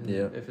Monday.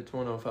 Yeah. If it's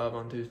 105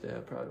 on Tuesday, I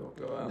probably won't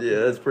go out. Yeah,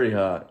 that's pretty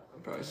hot. I'll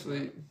probably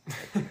sleep.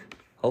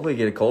 Hopefully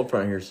get a cold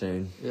front here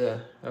soon. Yeah,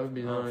 that would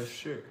be nice.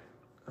 Sure.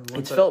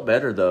 It's felt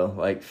better though,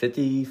 like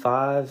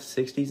 55,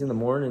 60s in the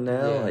morning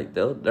now. Yeah. Like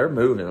they're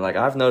moving. Like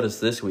I've noticed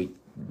this week,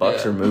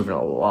 bucks are moving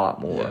a lot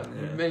more. Yeah.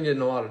 We've been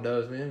getting a lot of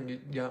does. We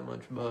haven't got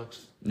much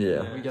bucks.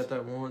 Yeah. We got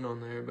that one on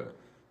there, but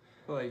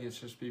I feel like it's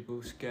just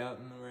people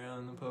scouting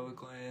around the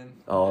public land.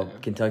 Oh,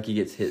 Kentucky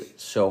gets hit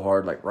so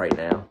hard, like right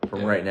now.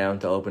 From right now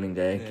until opening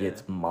day, it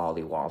gets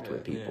mollywopped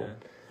with people.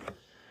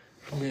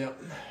 Yeah.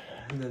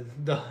 And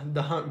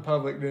the hunting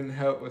public didn't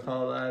help with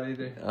all that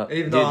either.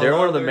 Dude, they're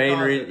one of the main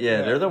reasons.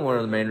 Yeah, they're one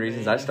of the main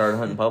reasons I started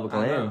hunting public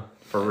land.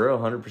 For real,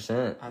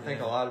 100%. I think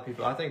a lot of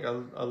people. I think,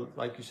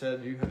 like you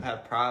said, you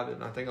have private,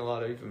 and I think a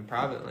lot of even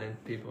private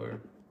land people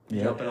are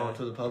jumping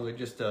onto the public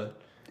just to.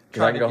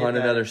 Because I can go hunt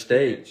another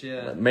state.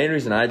 The main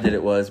reason I did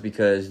it was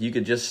because you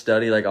could just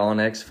study like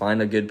Onyx,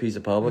 find a good piece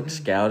of public,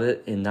 scout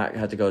it, and not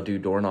have to go do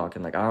door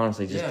knocking. Like I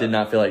honestly just did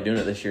not feel like doing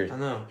it this year. I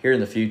know. Here in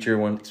the future,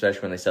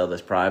 especially when they sell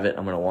this private,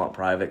 I'm going to want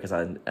private because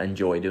I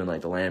enjoy doing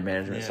like the land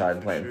management side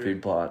and planting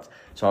food plots.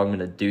 So I'm going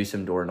to do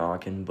some door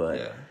knocking,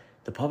 but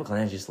the public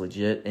land is just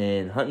legit.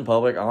 And hunting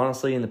public,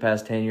 honestly, in the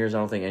past 10 years, I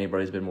don't think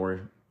anybody's been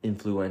more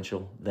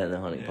influential than the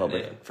hunting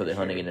public for the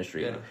hunting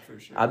industry. Yeah, for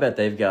sure. I bet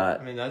they've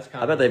got.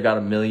 I bet they've got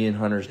a million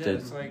hunters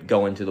to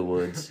go into the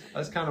woods.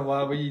 That's kind of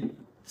why we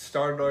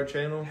started our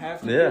channel.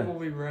 Half the people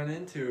we run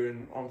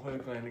into on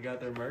public land have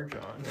got their merch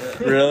on.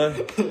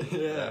 Really?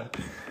 Yeah.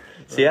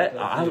 See,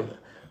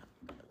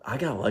 I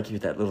got lucky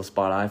with that little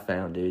spot I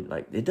found, dude.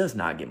 Like it does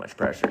not get much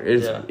pressure.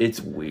 It's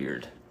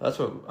weird. That's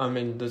what I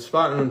mean. The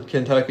spot in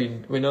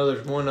Kentucky, we know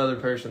there's one other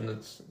person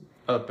that's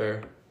up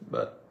there,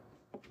 but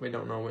we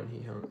don't know when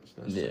he hunts.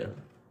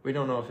 We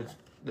don't know if it's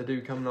the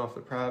dude coming off the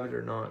private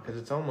or not, because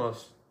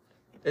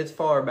it's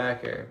far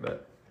back there,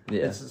 but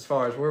it's as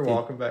far as we're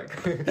walking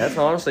back. That's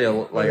honestly it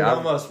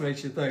almost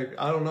makes you think,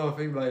 I don't know if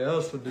anybody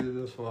else would do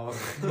this walk,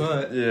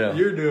 but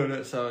you're doing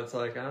it, so it's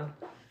like,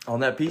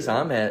 on that piece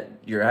I'm at,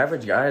 your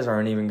average guys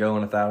aren't even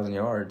going 1,000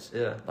 yards.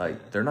 Yeah.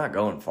 Like, they're not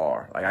going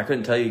far. Like, I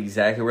couldn't tell you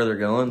exactly where they're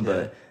going,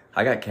 but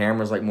I got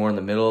cameras, like, more in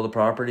the middle of the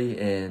property,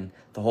 and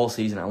the whole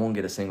season I won't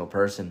get a single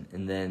person.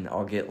 And then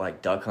I'll get,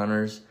 like, duck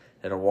hunters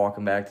that are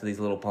walking back to these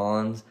little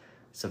ponds,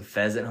 some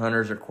pheasant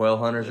hunters or quail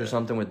hunters or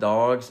something with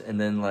dogs,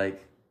 and then,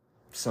 like,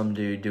 some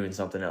dude doing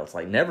something else.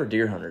 Like, never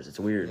deer hunters. It's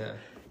weird. Yeah.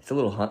 It's a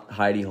little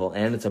hidey hole,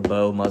 and it's a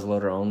bow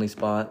muzzleloader only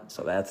spot,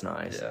 so that's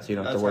nice. Yeah. So you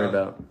don't have to worry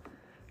about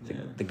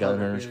the gun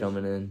hunters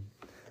coming in.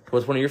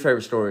 What's one of your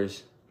favorite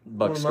stories?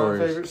 Buck stories. One of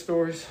my favorite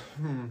stories?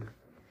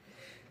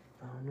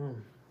 I don't know.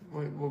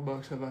 What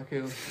bucks have I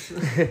killed?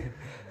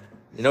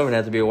 You don't even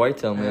have to be a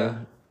whitetail,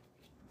 man.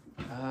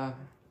 Trying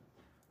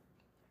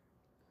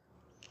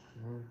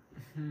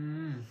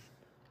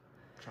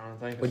to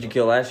think. What'd you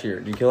kill last year?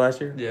 Did you kill last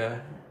year?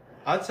 Yeah,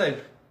 I'd say.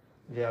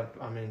 Yeah,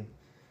 I mean,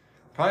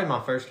 probably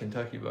my first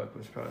Kentucky buck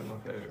was probably my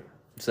favorite.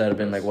 So that'd have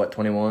been like what,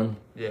 21?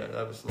 Yeah,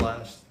 that was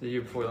the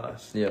year before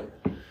last. Yep.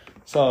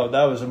 So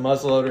that was a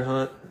muzzleloader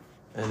hunt,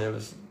 and it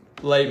was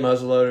late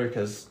muzzleloader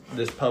because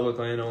this public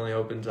land only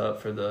opens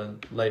up for the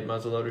late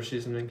muzzleloader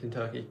season in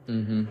Kentucky.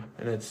 Mm-hmm.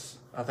 And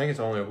I think it's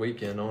only a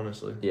weekend,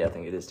 honestly. Yeah, I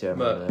think it is too. I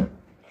remember that.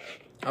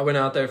 I went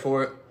out there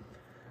for it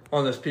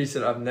on this piece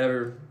that I've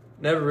never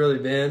really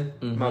been.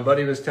 Mm-hmm. My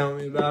buddy was telling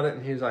me about it,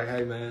 and he was like,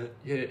 "Hey man,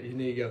 you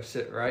need to go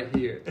sit right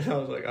here." And I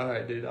was like, "All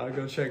right, dude, I'll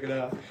go check it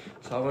out."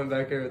 So I went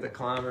back there with the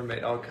climber,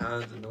 made all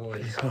kinds of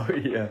noise. Oh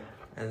yeah.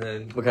 And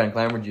then what kind of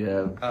climber did you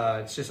have?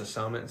 It's just a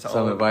Summit. It's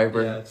Summit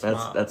Viper.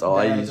 Yeah, that's all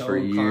I used for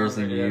years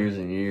and years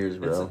and years,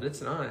 bro.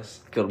 It's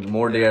nice. Killed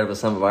more deer out of a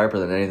Summit Viper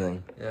than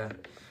anything. Yeah,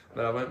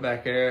 but I went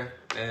back there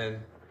and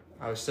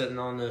I was sitting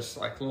on this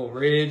like little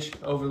ridge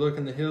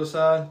overlooking the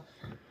hillside,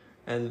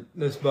 and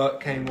this buck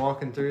came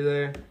walking through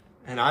there,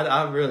 and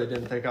I really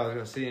didn't think I was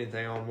gonna see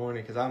anything all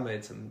morning because I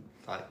made some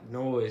like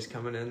noise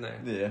coming in there.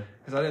 Yeah.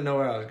 Because I didn't know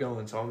where I was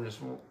going, so I'm just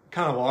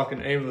kind of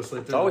walking aimlessly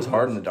through. It's always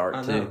hard in the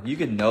dark too. You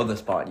could know the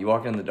spot. You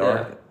walk in the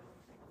dark. Yeah.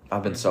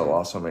 I've been so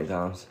lost so many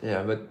times.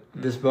 Yeah, but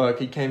this buck,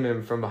 he came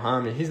in from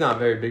behind me. He's not a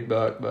very big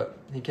buck, but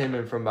he came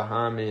in from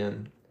behind me,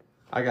 and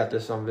I got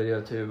this on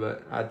video too,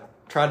 but I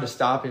tried to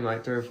stop him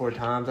like 3 or 4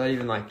 times. I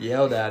even like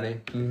yelled at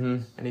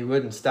him, and he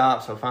wouldn't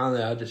stop, so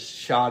finally I just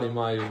shot him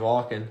while he was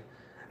walking.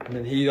 And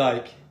then he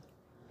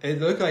it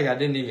looked like I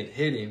didn't even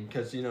hit him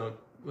because, you know,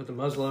 with the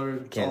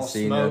muzzleloader, it's can't all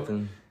see smoke.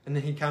 Nothing. And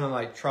then he kind of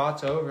like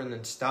trots over and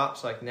then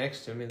stops like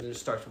next to me and then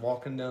just starts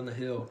walking down the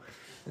hill.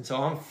 And so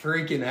I'm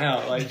freaking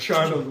out, like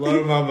trying to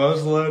load my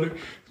muzzleloader,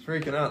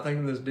 freaking out,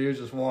 thinking this dude's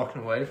just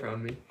walking away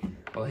from me.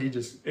 Well, he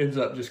just ends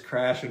up just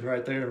crashing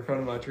right there in front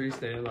of my tree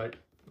stand. Like,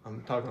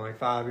 I'm talking like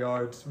 5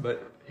 yards,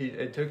 but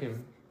it took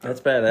him. That's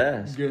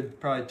badass. Good,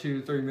 probably 2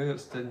 or 3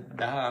 minutes to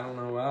die. I don't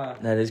know why.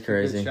 That is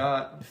crazy. Good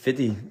shot.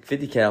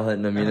 50 cal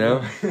hitting them, you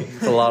know?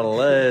 It's a lot of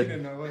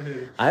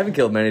lead. I haven't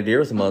killed many deer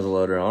with a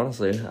muzzleloader,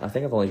 honestly. I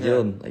think I've only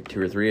killed like 2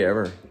 or 3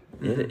 ever.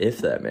 If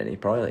that many.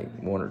 Probably like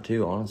 1 or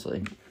 2,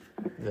 honestly.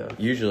 Yeah.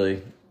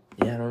 Usually,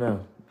 I don't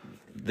know.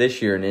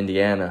 This year in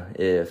Indiana,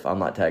 if I'm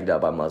not tagged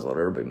out by muzzleloader,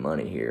 there'll be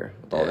money here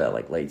with all that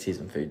like late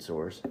season food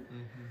source.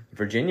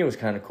 Virginia was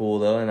kind of cool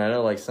though, and I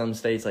know like some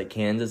states like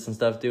Kansas and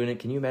stuff doing it.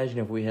 Can you imagine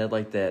if we had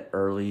like that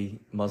early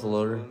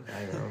muzzleloader?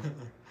 I know.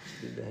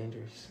 It'd be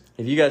dangerous.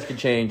 If you guys could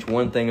change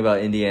one thing about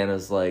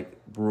Indiana's like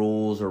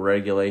rules or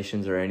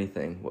regulations or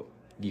anything, what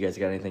you guys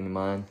got anything in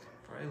mind?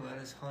 Probably let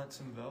us hunt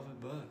some velvet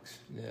bucks.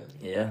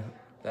 Yeah.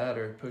 That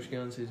or push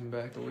gun season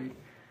back a week.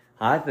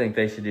 I think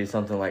they should do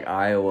something like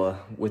Iowa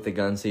with the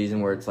gun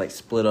season where it's like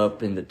split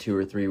up into 2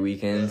 or 3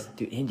 weekends.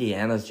 Dude,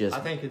 Indiana's just... I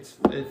think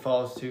it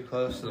falls too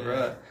close to the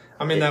rut.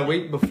 I mean, that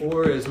week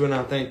before is when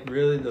I think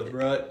really the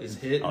rut is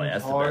hitting hard. Oh,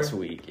 that's the best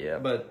week, yeah.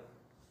 But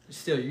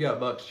still, you got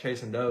bucks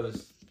chasing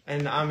does.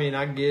 And, I mean,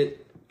 I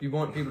get you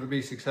want people to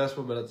be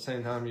successful, but at the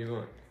same time,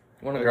 you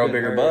want to grow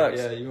bigger bucks.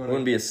 Yeah, you want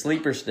to be a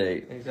sleeper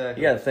state.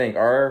 Exactly. You got to think,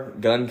 our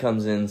gun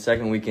comes in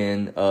second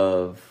weekend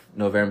of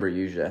November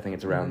usually. I think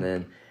it's around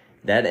then.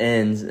 That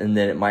ends, and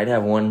then it might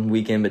have 1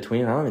 weekend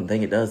between. I don't even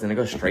think it does. Then it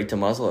goes straight to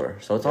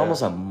muzzleloader. So it's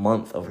almost a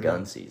month of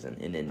gun season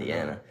in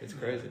Indiana. It's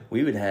crazy.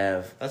 We would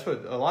have... That's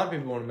what a lot of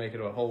people want to make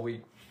it a whole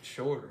week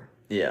shorter.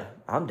 Yeah,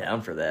 I'm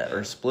down for that.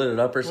 Or split it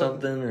up or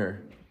something.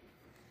 Or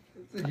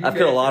I've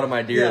killed a lot of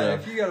my deer, though.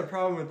 If you got a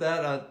problem with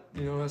that,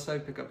 I say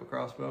pick up a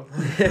crossbow.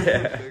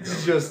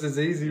 It's just as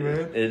easy,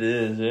 man. It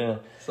is, yeah.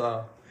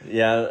 So...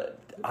 Yeah,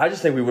 I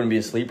just think we wouldn't be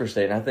a sleeper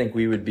state, and I think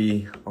we would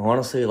be,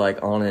 honestly,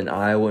 like on an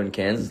Iowa and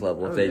Kansas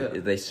level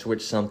if they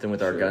switch something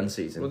with our gun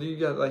season. Well, you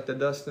got like the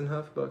Dustin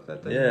Huff buck.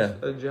 That thing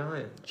is a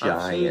giant.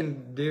 I've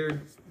seen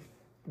deer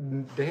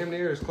damn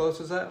near as close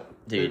as that.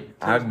 Dude,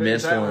 I've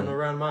missed one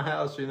around my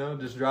house,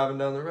 just driving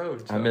down the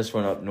road. So. I missed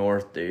one up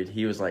north, dude.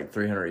 He was like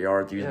 300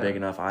 yards. He was big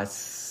enough. I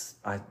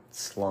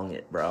slung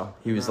it, bro.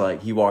 He was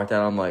like, he walked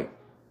out. I'm like,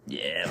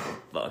 yeah,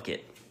 fuck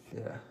it.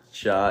 Yeah.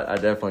 Shot. I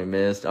definitely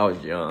missed. I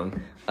was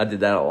young. I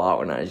did that a lot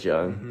when I was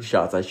young.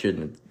 Shots I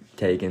shouldn't have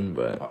taken,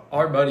 but...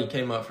 Our buddy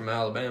came up from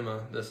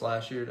Alabama this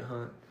last year to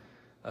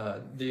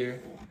hunt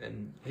deer,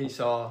 and he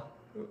saw...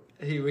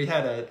 We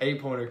had an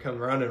 8-pointer come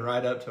running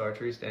right up to our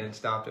tree stand and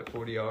stopped at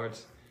 40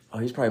 yards. Oh,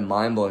 he's probably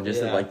mind-blown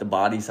just at, like, the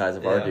body size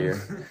of our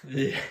deer.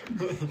 Yeah.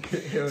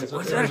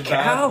 Was that a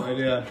cow?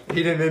 Yeah.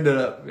 He ended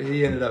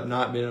up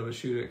not being able to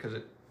shoot it because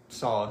it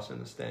saw us in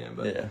the stand,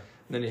 but...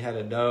 Then he had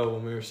a doe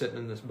when we were sitting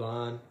in this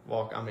blind,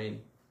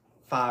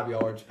 5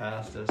 yards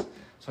past us.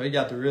 So he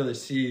got to really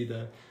see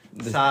the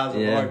size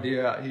of our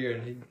deer out here,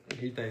 and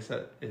he thinks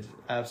that is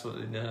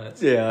absolutely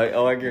nuts. Yeah,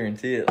 I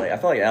guarantee it. Like I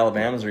feel like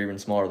Alabama's are even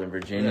smaller than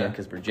Virginia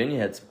because Virginia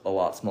had a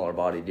lot smaller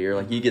body deer.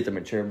 Like you get the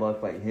mature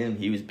buck like him,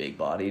 he was big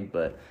bodied,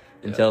 but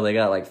until they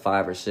got like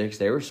 5 or 6.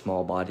 They were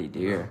small bodied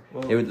deer.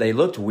 Well, they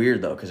looked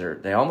weird though,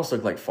 because they almost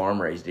looked like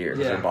farm raised deer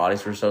because their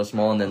bodies were so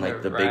small, and then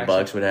like the big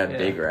bucks would have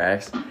big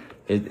racks.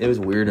 It was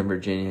weird in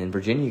Virginia. In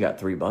Virginia, you got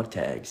 3 buck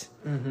tags.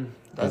 Mm-hmm.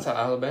 That's how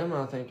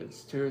Alabama, I think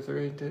it's 2 or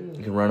 3 too.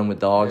 You can run them with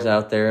dogs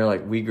out there.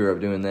 Like, we grew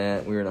up doing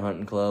that. We were in a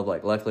hunting club.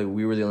 Like, luckily,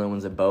 we were the only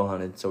ones that bow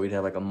hunted, so we'd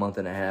have like a month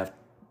and a half,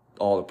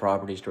 all the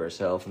properties to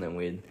ourselves, and then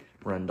we'd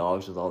run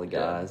dogs with all the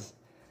guys.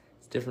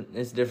 It's different.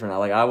 It's different.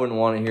 I wouldn't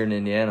want it here in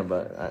Indiana,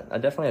 but I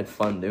definitely had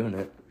fun doing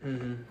it.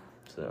 Mm-hmm.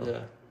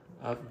 So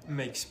I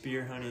make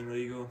spear hunting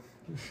legal.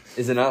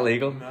 Is it not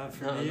legal? Not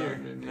for deer,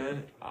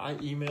 man. I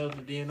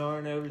emailed the DNR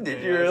and everything.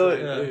 Did you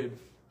really? Like, dude.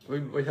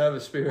 We have a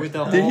spear. With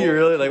the Did you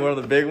really? Like one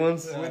of the big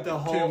ones? With the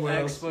whole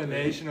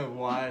explanation of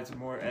why it's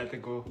more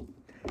ethical.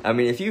 I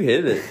mean, if you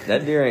hit it,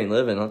 that deer ain't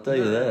living. I'll tell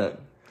you that.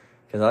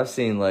 Because I've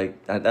seen,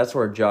 like, that's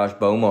where Josh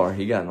Bomar,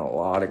 he got in a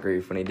lot of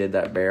grief when he did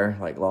that bear.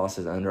 Like, lost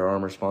his Under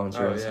Armour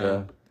sponsor and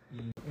stuff.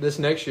 This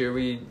next year,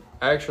 we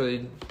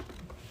actually,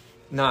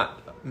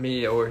 not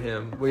me or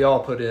him, we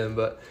all put in,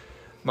 but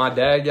my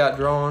dad got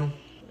drawn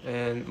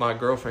and my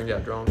girlfriend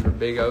got drawn for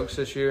Big Oaks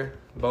this year.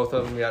 Both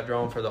of them got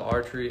drawn for the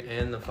archery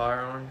and the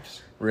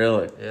firearms.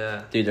 Really?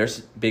 Yeah. Dude, there's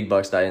big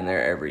bucks die in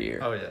there every year.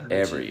 Oh, yeah.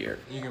 Every year.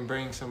 You can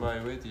bring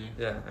somebody with you.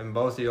 Yeah, and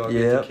both of y'all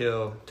get to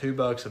kill 2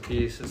 bucks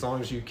apiece as long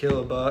as you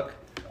kill a buck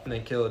and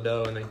then kill a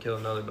doe and then kill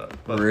another buck.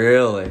 But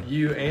really?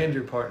 You and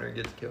your partner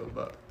get to kill a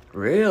buck.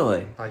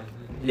 Really? Like,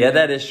 yeah,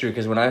 that is true,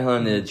 because when I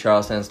hunted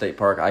Charlestown State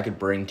Park, I could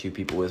bring 2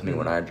 people with me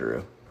when I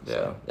drew.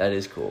 So that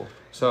is cool.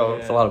 So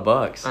it's a lot of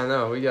bucks. I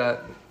know. We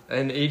got,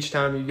 and each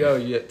time you go,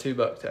 you get 2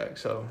 buck tags.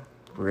 So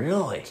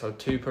really? So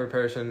 2 per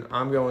person.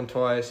 I'm going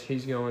twice.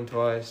 He's going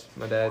twice.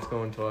 My dad's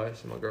going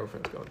twice, and my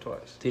girlfriend's going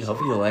twice. Dude, hope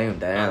you lay him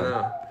down. I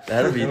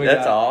know.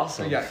 That's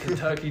awesome. We got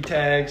Kentucky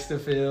tags to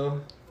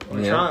fill.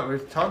 We're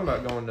talking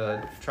about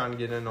trying to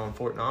get in on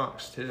Fort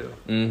Knox too.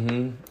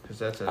 Mm-hmm.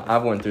 Because I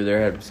went through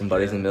there, had some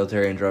buddies in the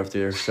military, and drove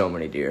through there. So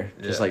many deer,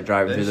 just like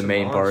driving through the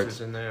main parts.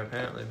 In there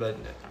apparently, but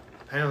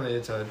apparently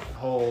it's a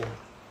whole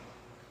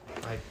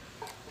like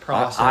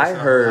process. I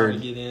heard. How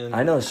to get in.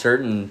 I know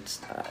certain.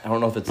 I don't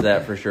know if it's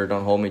that for sure.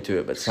 Don't hold me to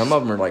it, but some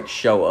of them are like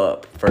show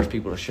up. First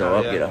people to show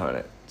up get a hunt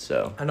it.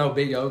 So I know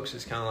Big Oaks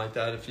is kind of like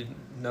that. If you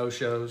no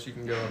shows, you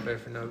can go up there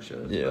for no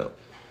shows. Yeah. But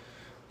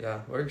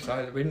yeah, we're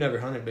excited. We've never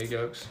hunted Big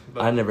Oaks.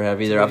 But I never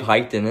have either. I've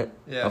hiked in it.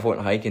 Yeah. I've went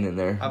hiking in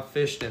there. I've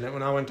fished in it.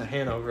 When I went to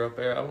Hanover up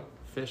there, I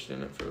fished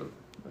in it for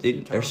a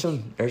few there's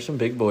times. some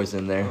big boys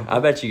in there. I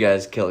bet you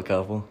guys kill a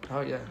couple.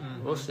 Oh, yeah.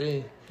 We'll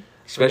see.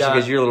 Especially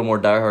because you're a little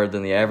more diehard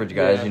than the average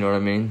guys, you know what I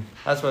mean?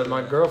 That's what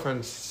my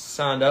girlfriend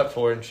signed up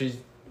for, and she's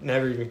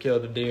never even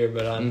killed a deer,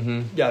 but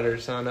I got her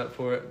to sign up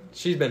for it.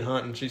 She's been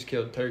hunting. She's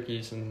killed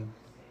turkeys and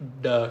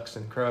ducks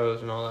and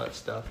crows and all that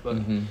stuff, but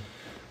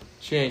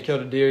she ain't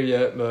killed a deer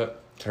yet, but...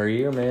 It's her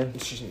year, man.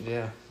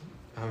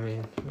 I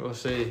mean, we'll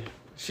see.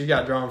 She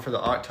got drawn for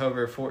the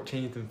October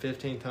 14th and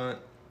 15th hunt,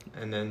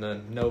 and then the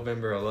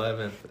November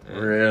 11th and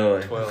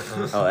 12th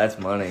hunt. Oh, that's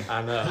money.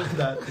 I know.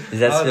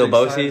 Is that still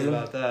bow season?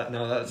 About that.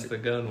 No, that's the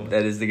gun one.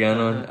 That is the gun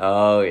one?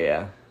 Oh,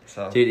 yeah.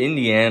 So, dude,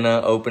 Indiana,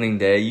 opening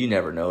day, you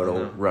never know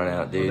it'll run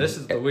out, dude. Well, this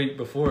is the week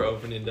before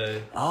opening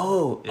day.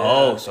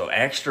 Oh, so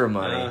extra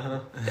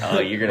money. Oh,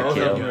 you're going to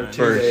kill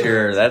for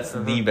sure. That's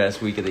the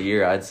best week of the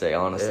year, I'd say,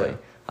 honestly. Yeah.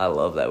 I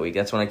love that week.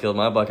 That's when I killed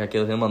my buck. I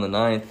killed him on the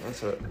 9th.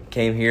 That's what.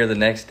 Came here the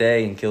next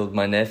day and killed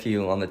my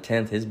nephew on the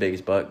 10th, his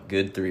biggest buck,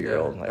 good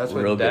 3-year-old. Yeah, that's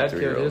real when Dad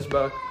killed his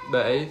buck the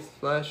 8th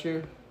last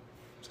year.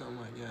 Something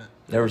like that.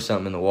 There was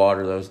something in the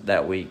water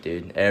that week,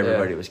 dude.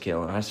 Everybody was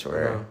killing, I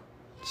swear.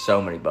 So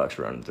many bucks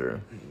running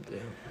through. Yeah.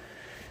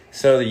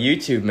 So the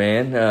YouTube,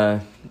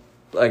 man,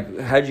 like,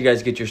 how'd you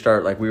guys get your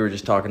start? Like we were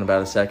just talking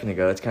about a second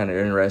ago. It's kind of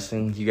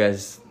interesting. You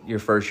guys, your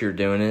first year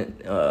doing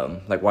it,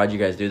 like, why'd you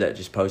guys do that?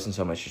 Just posting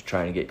so much, just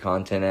trying to get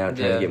content out,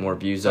 trying to get more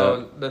views up?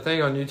 So the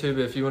thing on YouTube,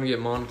 if you want to get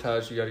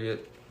monetized, you got to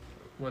get,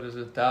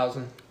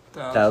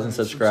 1,000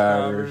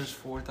 subscribers,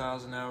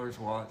 4,000 hours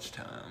watch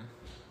time.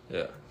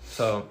 Yeah.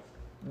 So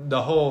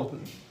that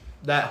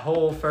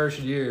whole first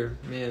year,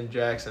 me and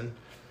Jackson,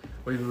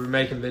 we were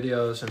making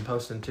videos and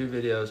posting 2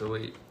 videos a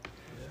week.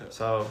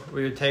 So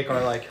we would take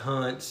our like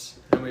hunts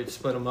and we'd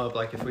split them up.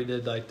 Like if we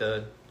did like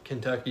the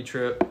Kentucky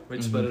trip,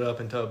 we'd split it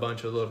up into a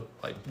bunch of little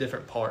like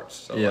different parts.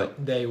 So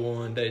like day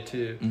 1, day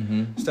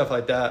 2, stuff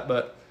like that.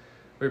 But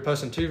we were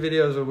posting 2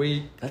 videos a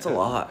week. That's a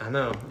lot. I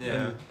know.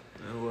 Yeah,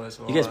 it was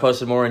a lot. You guys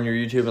posted more on your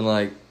YouTube in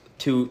like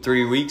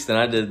 2-3 weeks than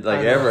I did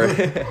ever.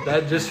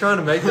 That just trying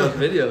to make those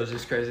videos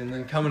is crazy, and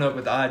then coming up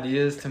with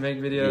ideas to make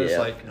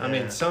videos. I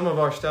mean, some of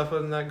our stuff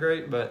wasn't that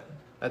great, but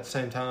at the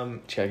same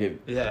time, you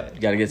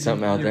got to get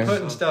something out there. You're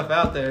putting stuff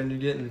out there, and you're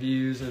getting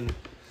views, and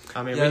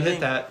I mean,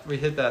 we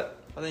hit that.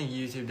 I think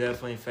YouTube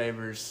definitely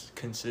favors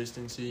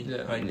consistency.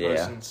 Yeah. Like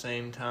posting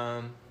same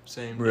time,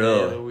 same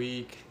day of the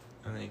week.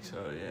 I think so.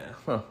 Yeah.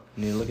 Huh.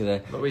 You need to look at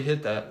that. But we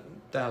hit that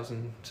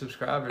 1,000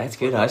 subscribers. That's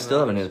good. I still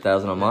haven't hit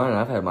 1,000 on mine.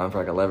 I've had mine for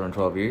like 11 or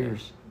 12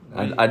 years.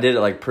 I did it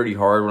like pretty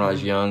hard when I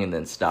was young, and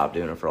then stopped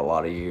doing it for a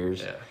lot of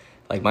years. Yeah.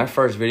 Like, my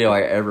first video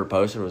I ever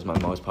posted was my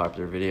most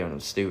popular video, and it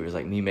was stupid. It was,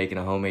 like, me making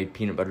a homemade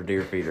peanut butter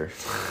deer feeder.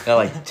 Got,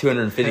 like,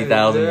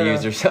 250,000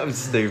 views or something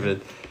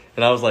stupid.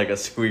 And I was like a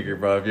squeaker,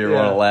 bro. If you ever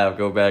want to laugh,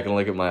 go back and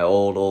look at my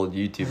old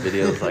YouTube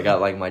videos. I got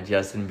like my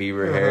Justin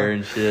Bieber hair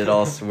and shit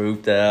all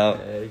swooped out.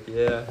 Heck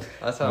yeah.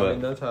 That's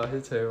how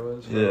his hair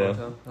was for a long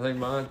time. I think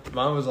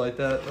mine was like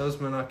that. That was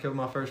when I killed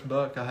my first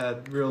buck. I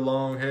had real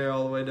long hair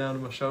all the way down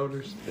to my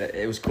shoulders.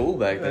 It was cool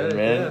back then,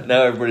 man. Yeah.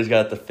 Now everybody's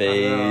got the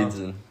fades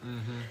and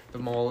the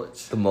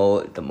mullets. The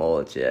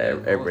mullets, yeah.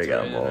 Everybody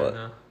got a mullet.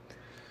 Right.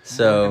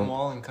 So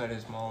Wallen cut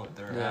his mullet.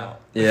 They're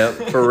out. Yeah,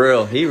 for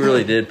real. He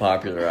really did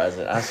popularize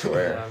it. I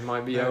swear. Yeah, it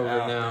might be over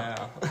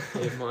now.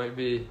 It might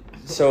be.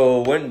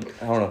 So I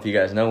don't know if you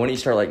guys know, when do you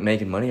start like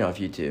making money off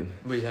YouTube?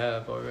 We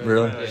have already.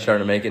 Really? Yeah.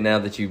 Starting to make it now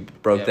that you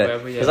broke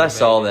that? Because I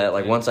saw that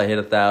like once I hit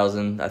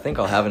 1,000, I think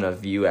I'll have enough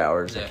view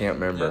hours. I can't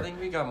remember. Yeah, I think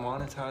we got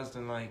monetized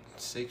in like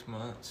 6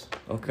 months.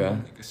 Okay.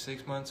 Like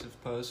 6 months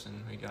of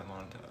posting, we got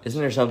monetized.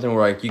 Isn't there something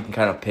where like you can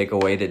kind of pick a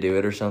way to do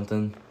it or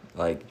something?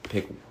 Like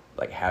pick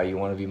like how you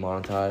want to be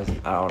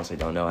monetized? I honestly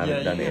don't know. I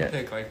haven't done it yet. Yeah, you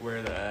can pick like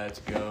where the ads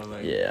go.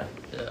 Like, yeah.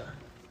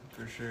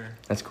 For sure.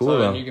 That's cool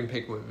though. And you can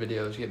pick what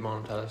videos get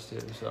monetized too.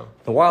 So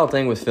the wild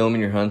thing with filming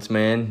your hunts,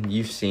 man,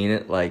 you've seen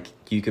it. Like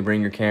you could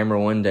bring your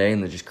camera one day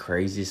and the just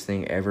craziest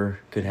thing ever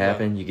could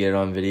happen. You get it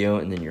on video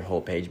and then your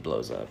whole page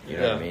blows up. You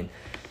know what I mean?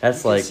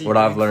 That's like what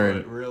I've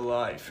learned. Real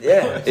life.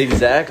 Yeah,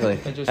 exactly.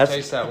 It just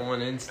takes that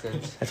one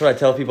instance. That's what I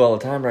tell people all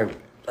the time, right?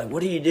 Like,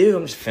 what do you do?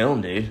 I'm just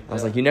film, dude. I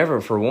was like, you never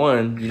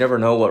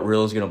know what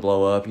reel is going to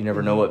blow up. You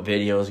never know what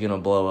video is going to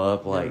blow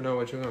up. Like, you never know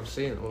what you're going to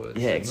see in the woods.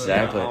 Yeah,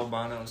 exactly.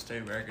 Albino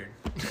state record.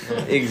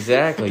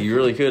 Exactly. You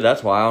really could.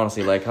 That's why I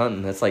honestly like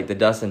hunting. That's like the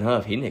Dustin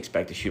Huff. He didn't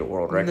expect to shoot a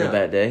world record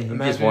that day. He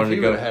just wanted to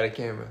go. If he would have had a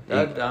camera.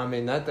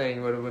 That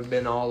thing would have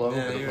been all over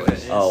the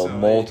place. Oh,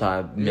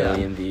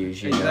 multi-million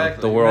views. You know,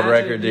 the world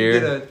record deer. You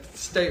get a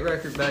state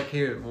record back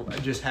here.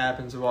 It just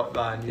happens to walk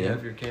by and you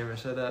have your camera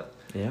set up.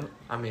 Yeah.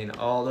 I mean,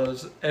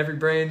 every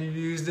brand you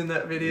used in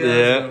that video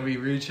is going to be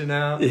reaching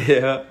out.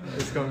 Yeah.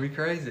 It's going to be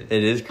crazy.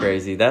 It is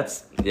crazy.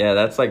 That's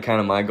like kind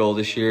of my goal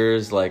this year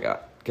is like,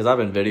 because I've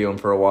been videoing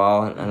for a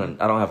while and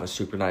I don't have a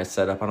super nice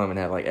setup. I don't even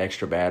have like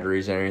extra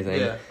batteries or anything.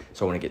 Yeah.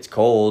 So when it gets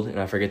cold and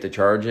I forget to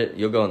charge it,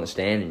 you'll go in the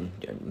stand and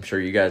I'm sure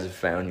you guys have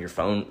found your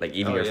phone, like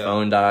even your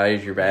phone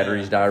dies, your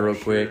batteries die real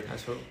quick.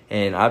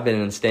 And I've been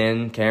in the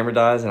stand, camera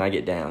dies, and I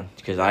get down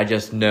because I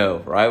just know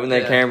right when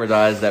that camera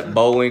dies, that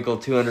Bullwinkle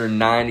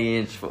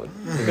 290-inch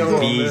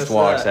beast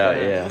walks out.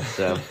 Yeah.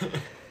 So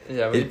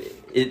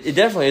it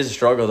definitely is a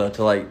struggle though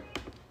to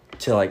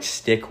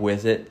stick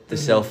with it, the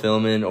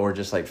self-filming or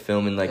just like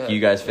filming like you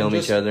guys film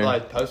each other.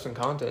 Like posting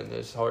content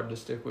is hard to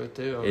stick with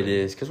too. It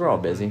is because we're all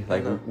busy.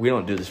 Like we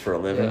don't do this for a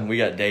living. Yeah. We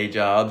got day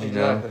jobs, you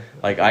know.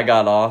 Like I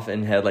got off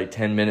and had like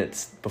 10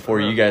 minutes before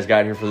you guys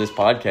got here for this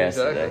podcast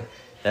today.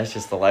 That's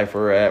just the life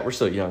we're at. We're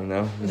still young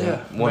though.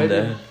 One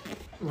day.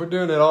 We're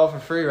doing it all for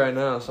free right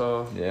now,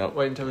 so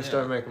wait until we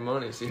start making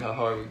money, see how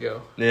hard we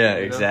go. Yeah,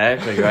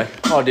 exactly, right?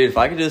 Oh, dude, if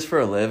I could do this for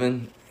a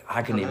living,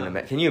 I couldn't even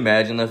imagine. Can you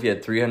imagine if you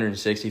had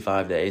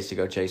 365 days to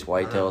go chase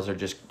whitetails or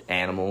just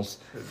animals?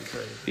 It'd be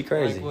crazy. Be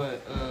crazy.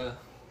 Like what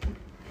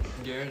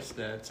Garrett's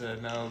dad said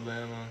in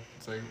Alabama.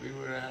 It's like, we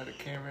would have had a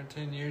camera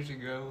 10 years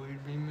ago,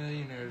 we'd be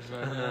millionaires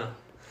by now.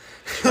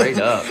 Straight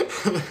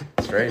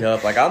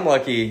up. Like, I'm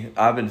lucky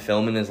I've been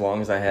filming as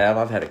long as I have.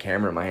 I've had a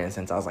camera in my hand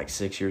since I was like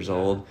 6 years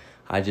old.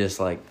 I just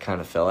like kind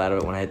of fell out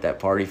of it when I hit that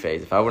party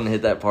phase. If I wouldn't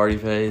have hit that party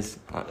phase,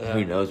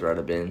 who knows where I'd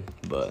have been.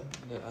 But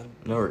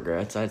no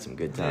regrets. I had some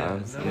good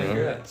times. No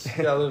regrets.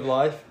 You gotta live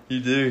life.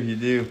 You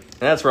do. And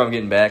that's where I'm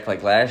getting back.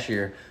 Like last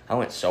year, I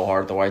went so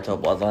hard at the whitetail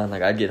bloodline.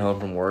 Like I'd get home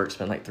from work,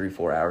 spend like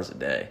 3-4 hours a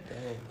day,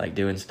 like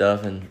doing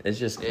stuff, and it's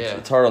just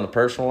it's hard on the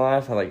personal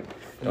life. I like.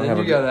 And then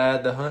you gotta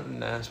add the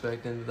hunting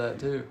aspect into that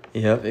too.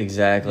 Yep,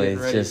 exactly.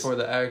 Getting ready for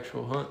the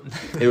actual hunting.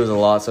 It was a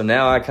lot. So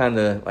now I kind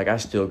of like I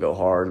still go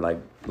hard. Like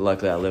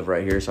luckily I live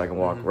right here, so I can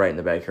walk right in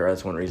the backyard.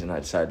 That's one reason I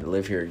decided to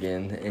live here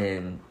again,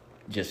 and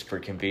just for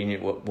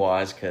convenient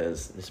wise,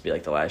 because this will be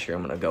like the last year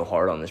I'm gonna go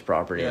hard on this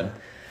property. And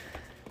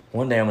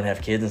one day I'm gonna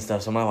have kids and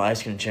stuff, so my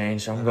life's gonna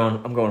change. So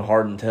I'm going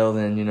hard until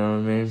then. You know what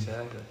I mean?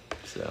 Exactly.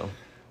 So.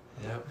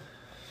 Yep.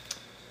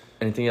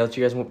 Anything else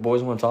you guys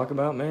boys want to talk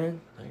about,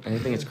 man?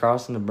 Anything that's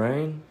crossing the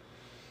brain?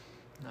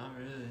 Not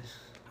really.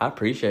 I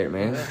appreciate it,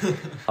 man.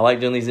 I like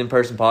doing these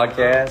in-person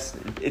podcasts.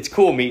 It's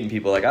cool meeting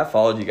people. Like, I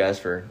followed you guys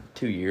for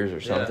 2 years or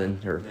something,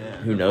 or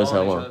who knows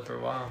how long. For a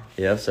while.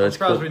 Yeah, so it's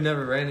surprised cool. we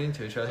never ran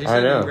into each other. He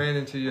said we ran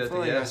into you at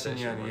the gas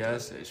station.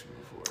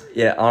 Before.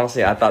 Yeah,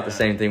 honestly, I thought the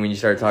same thing when you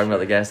started talking about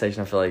the gas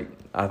station. I feel like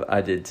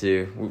I did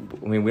too.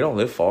 I mean, we don't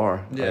live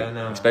far. Yeah, I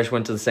know. Especially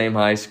went to the same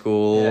high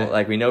school. Yeah.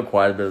 Like, we know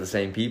quite a bit of the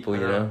same people,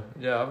 you know?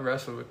 Yeah, I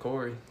wrestled with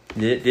Corey.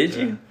 Did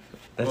you?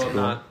 That's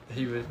cool.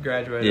 He was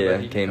graduated,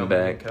 but he came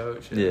back.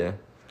 Coach. Yeah.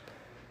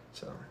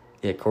 So.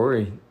 Yeah,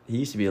 Corey, he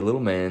used to be a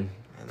little man.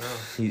 I know.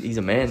 He's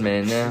a man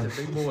now. He's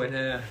a big boy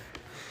now.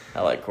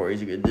 I like Corey.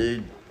 He's a good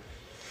dude.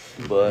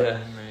 But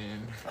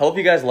hope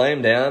you guys lay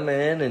him down,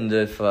 man. And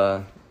if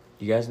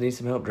you guys need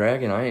some help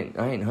dragging, I ain't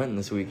hunting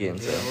this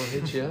weekend. So we'll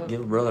hit you up.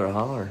 Give a brother a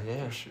holler.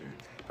 Yeah, sure.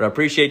 But I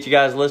appreciate you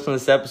guys listening to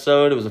this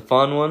episode. It was a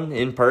fun one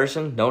in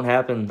person. Don't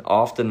happen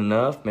often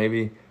enough.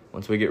 Maybe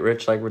once we get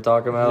rich, like we're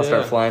talking about, I'll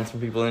start flying some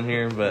people in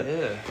here. But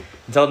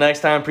until next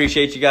time,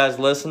 appreciate you guys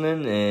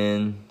listening,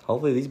 and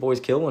hopefully these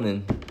boys kill one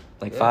in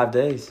like 5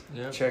 days.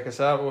 Yeah, check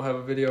us out. We'll have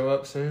a video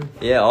up soon.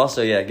 Yeah.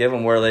 Also, give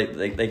them where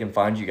they can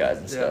find you guys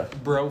and stuff.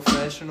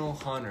 Brofessional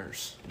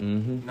hunters.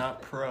 Mm-hmm.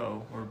 Not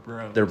pro or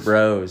bros. They're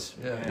bros.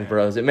 Yeah. They're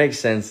bros. It makes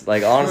sense.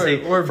 Like honestly,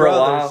 we're for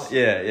brothers. a while,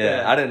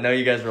 yeah. I didn't know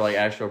you guys were like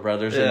actual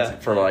brothers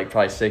for like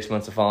probably 6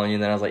 months of following you.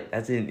 And then I was like,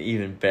 that's an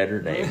even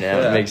better name now.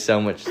 It makes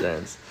so much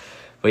sense.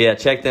 But yeah,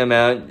 check them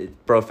out.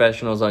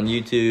 Brofessionals on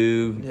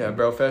YouTube. Yeah,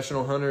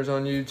 Brofessional Hunters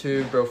on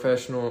YouTube.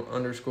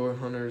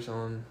 Brofessional_hunters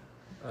on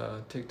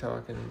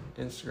TikTok and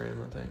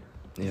Instagram, I think.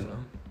 Yeah. So.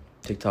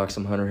 TikTok,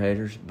 some hunter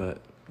haters,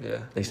 but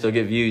they still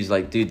get views.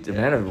 Like, dude, the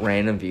amount of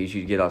random views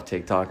you'd get off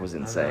TikTok was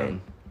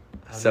insane.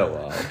 So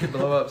wild. It could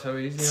blow up so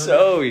easy.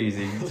 So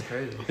easy. It's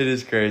crazy. It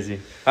is crazy.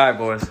 All right,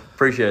 boys.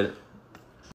 Appreciate it.